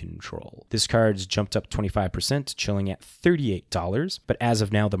you control. This card's jumped up 25%, chilling at $38. But as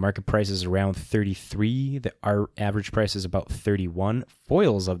of now, the market price is around $33. Our average price is about $31.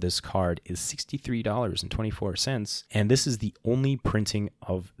 Foils of this card is $63.24. And this is the only printing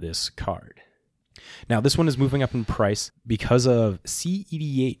of this card. Now, this one is moving up in price because of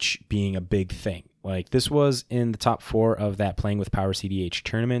CEDH being a big thing. Like, this was in the top 4 of that Playing with Power CEDH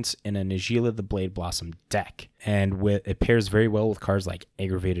tournament in a Najeela the Blade Blossom deck. And it pairs very well with cards like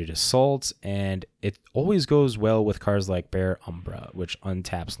Aggravated Assault, and it always goes well with cards like Bear Umbra, which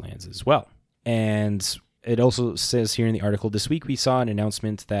untaps lands as well. And it also says here in the article, this week we saw an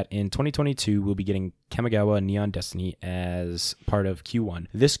announcement that in 2022 we'll be getting Kamigawa Neon Destiny as part of Q1.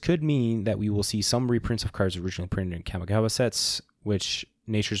 This could mean that we will see some reprints of cards originally printed in Kamigawa sets, which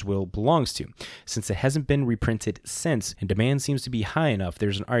Nature's Will belongs to. Since it hasn't been reprinted since, and demand seems to be high enough,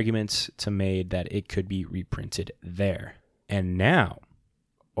 there's an argument to made that it could be reprinted there. And now,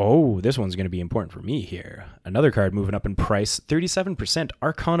 this one's going to be important for me here. Another card moving up in price, 37%,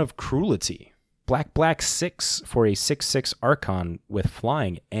 Archon of Cruelty. Black 6 for a 6/6 Archon with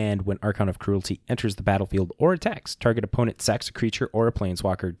flying, and when Archon of Cruelty enters the battlefield or attacks, target opponent sacks a creature or a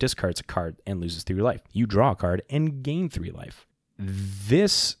planeswalker, discards a card, and loses 3 life. You draw a card and gain 3 life.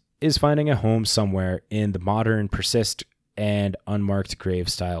 This is finding a home somewhere in the modern Persist and Unmarked Grave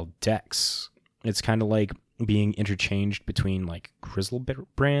style decks. It's kind of like being interchanged between like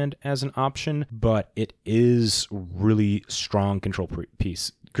Griselbrand as an option, but it is really strong control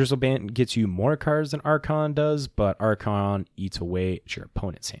piece. Griselbrand gets you more cards than Archon does, but Archon eats away at your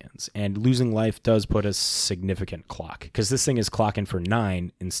opponent's hands. And losing life does put a significant clock, because this thing is clocking for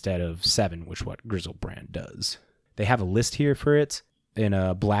 9 instead of 7, which what Griselbrand does. They have a list here for it in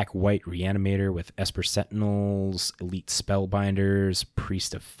a black-white Reanimator with Esper Sentinels, Elite Spellbinders,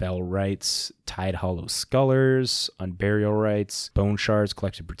 Priest of Fell Rites, Tide Hollow Scullers, Unburial Rites, Bone Shards,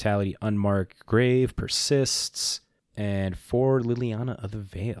 Collective Brutality, Unmarked Grave, Persists, and 4 Liliana of the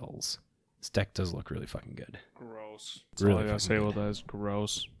Veils. This deck does look really fucking good. Gross. That's Really all I gotta say fucking about that is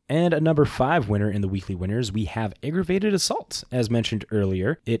gross. And a number 5 winner in the weekly winners, we have Aggravated Assault. As mentioned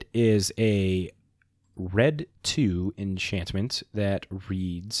earlier, it is a red 2 enchantment that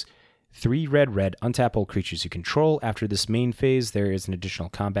reads 3 red, untap all creatures you control. After this main phase, there is an additional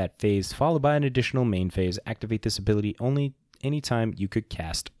combat phase, followed by an additional main phase. Activate this ability only anytime you could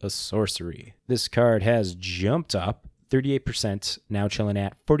cast a sorcery. This card has jumped up 38%, now chilling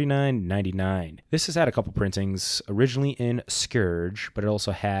at $49.99. This has had a couple printings, originally in Scourge, but it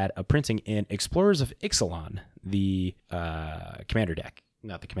also had a printing in Explorers of Ixalan, the commander deck.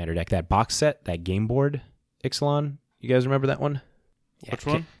 Not the commander deck, that box set, that game board, Ixalan. You guys remember that one? Yeah, which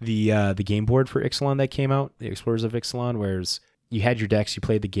one? The game board for Ixalan that came out, the Explorers of Ixalan, whereas you had your decks, you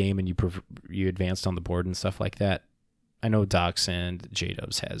played the game, and you advanced on the board and stuff like that. I know Docs and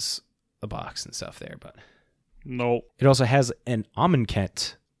J-Dubs has a box and stuff there, but No. it also has an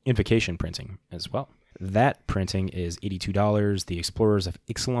Amonkhet Invocation printing as well. That printing is $82. The Explorers of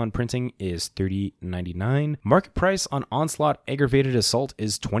Ixalan printing is $30.99. Market price on Onslaught Aggravated Assault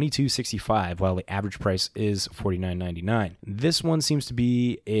is $22.65, while the average price is $49.99. This one seems to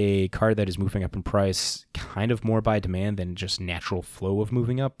be a card that is moving up in price kind of more by demand than just natural flow of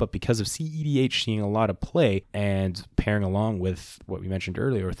moving up, but because of CEDH seeing a lot of play and pairing along with what we mentioned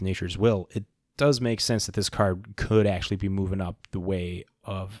earlier with Nature's Will, it does make sense that this card could actually be moving up the way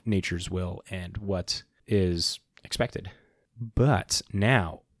of Nature's Will and what is expected. But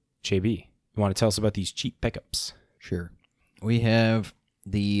now, JB, you want to tell us about these cheap pickups? Sure. We have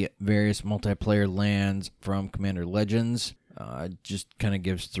the various multiplayer lands from Commander Legends. Just kind of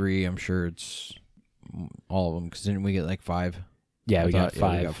gives 3. I'm sure it's all of them, because didn't we get like 5? Yeah, we got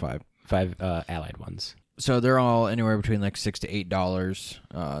 5. We got 5. 5 allied ones. So they're all anywhere between like $6 to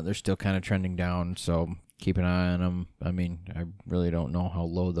 $8. They're still kind of trending down, so keep an eye on them. I mean, I really don't know how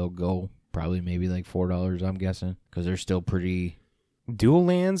low they'll go. Probably maybe like $4, I'm guessing, because they're still pretty... Dual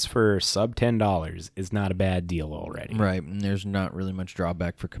lands for sub $10 is not a bad deal already. Right, and there's not really much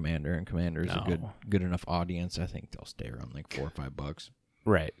drawback for Commander, and Commander is No. a good enough audience. I think they'll stay around like $4 or $5.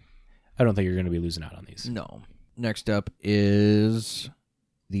 Right. I don't think you're going to be losing out on these. No. Next up is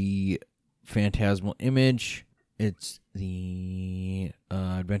the Phantasmal Image. It's the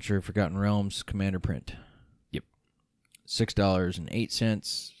Adventure of Forgotten Realms Commander print. Yep.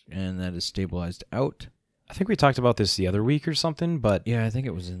 $6.08, and that is stabilized out. I think we talked about this the other week or something, but Yeah, I think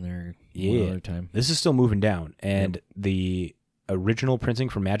it was in there one other time. this is still moving down. And the original printing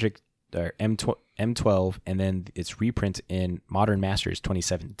for Magic or M12, and then its reprint in Modern Masters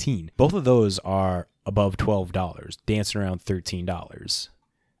 2017. Both of those are above $12, dancing around $13.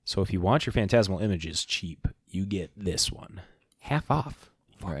 So if you want your Phantasmal images cheap, you get this one. Half off.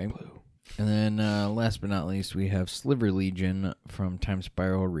 Right. And then last but not least, we have Sliver Legion from Time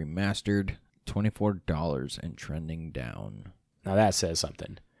Spiral Remastered, $24 and trending down. Now that says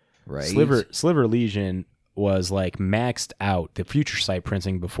something. Right. Sliver Legion was like maxed out. The Future Sight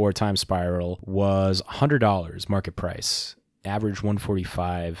printing before Time Spiral was $100 market price, average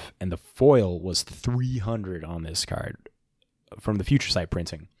 $145, and the foil was $300 on this card from the Future Sight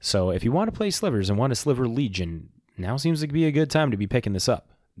printing. So if you want to play Slivers and want a Sliver Legion, now seems to be a good time to be picking this up.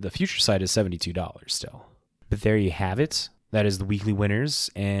 The Future Sight is $72 still. But there you have it. That is the weekly winners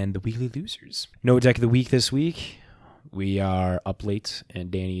and the weekly losers. No deck of the week this week. We are up late,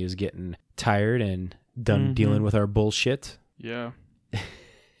 and Danny is getting tired and done dealing with our bullshit. Yeah.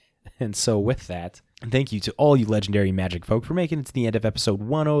 And so with that, thank you to all you legendary Magic folk for making it to the end of episode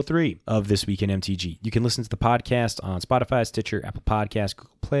 103 of This Week in MTG. You can listen to the podcast on Spotify, Stitcher, Apple Podcasts,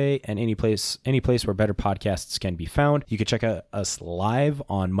 Google Play, and any place where better podcasts can be found. You can check out us live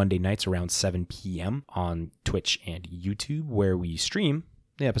on Monday nights around 7 p.m. on Twitch and YouTube, where we stream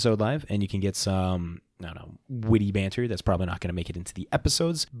the episode live, and you can get some witty banter that's probably not going to make it into the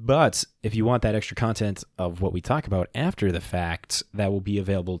episodes. But if you want that extra content of what we talk about after the fact, that will be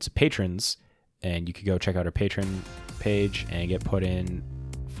available to patrons, and you could go check out our Patreon page and get put in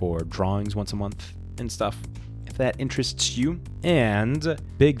for drawings once a month and stuff, if that interests you. And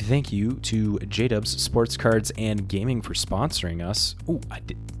big thank you to J-Dubs Sports Cards and Gaming for sponsoring us. I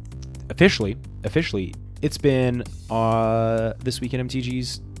did officially, it's been This Week in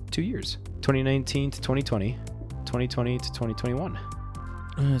MTG's 2 years. 2019 to 2020, 2020 to 2021.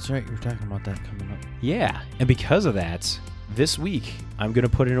 That's right. You were talking about that coming up. Yeah, and because of that, this week I'm going to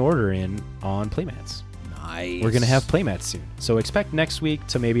put an order in on playmats. Nice. We're going to have playmats soon. So expect next week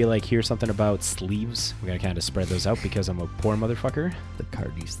to maybe hear something about sleeves. We're going to kind of spread those out because I'm a poor motherfucker. The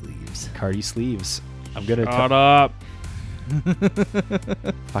Cardi sleeves. Cardi sleeves. I'm going to Shut up.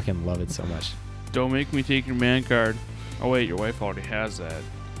 fucking love it so much. Don't make me take your man card. Oh, wait, your wife already has that.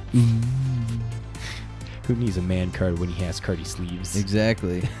 Who needs a man card when he has Cardi sleeves?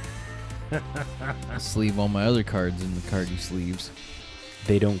 Exactly. I'll sleeve all my other cards in the Cardi sleeves.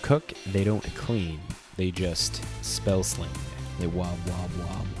 They don't cook, they don't clean. They just spell sling. They wob, wob,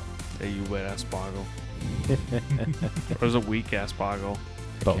 wob. Hey, you wet ass boggle. Or was a weak ass boggle?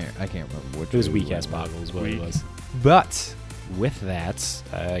 Both. I can't remember which. It was way we weak ass went. boggle is what it Weak. was. But with that,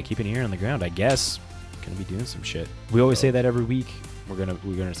 keep an ear on the ground, I guess. Gonna be doing some shit. We always say that every week. We're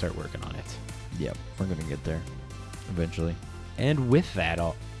gonna start working on it. Yep, we're gonna get there eventually. And with that,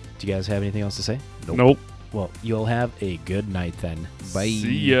 do you guys have anything else to say? Nope. Well, you'll have a good night then. Bye.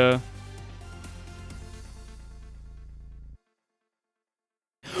 See ya.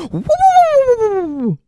 Woo!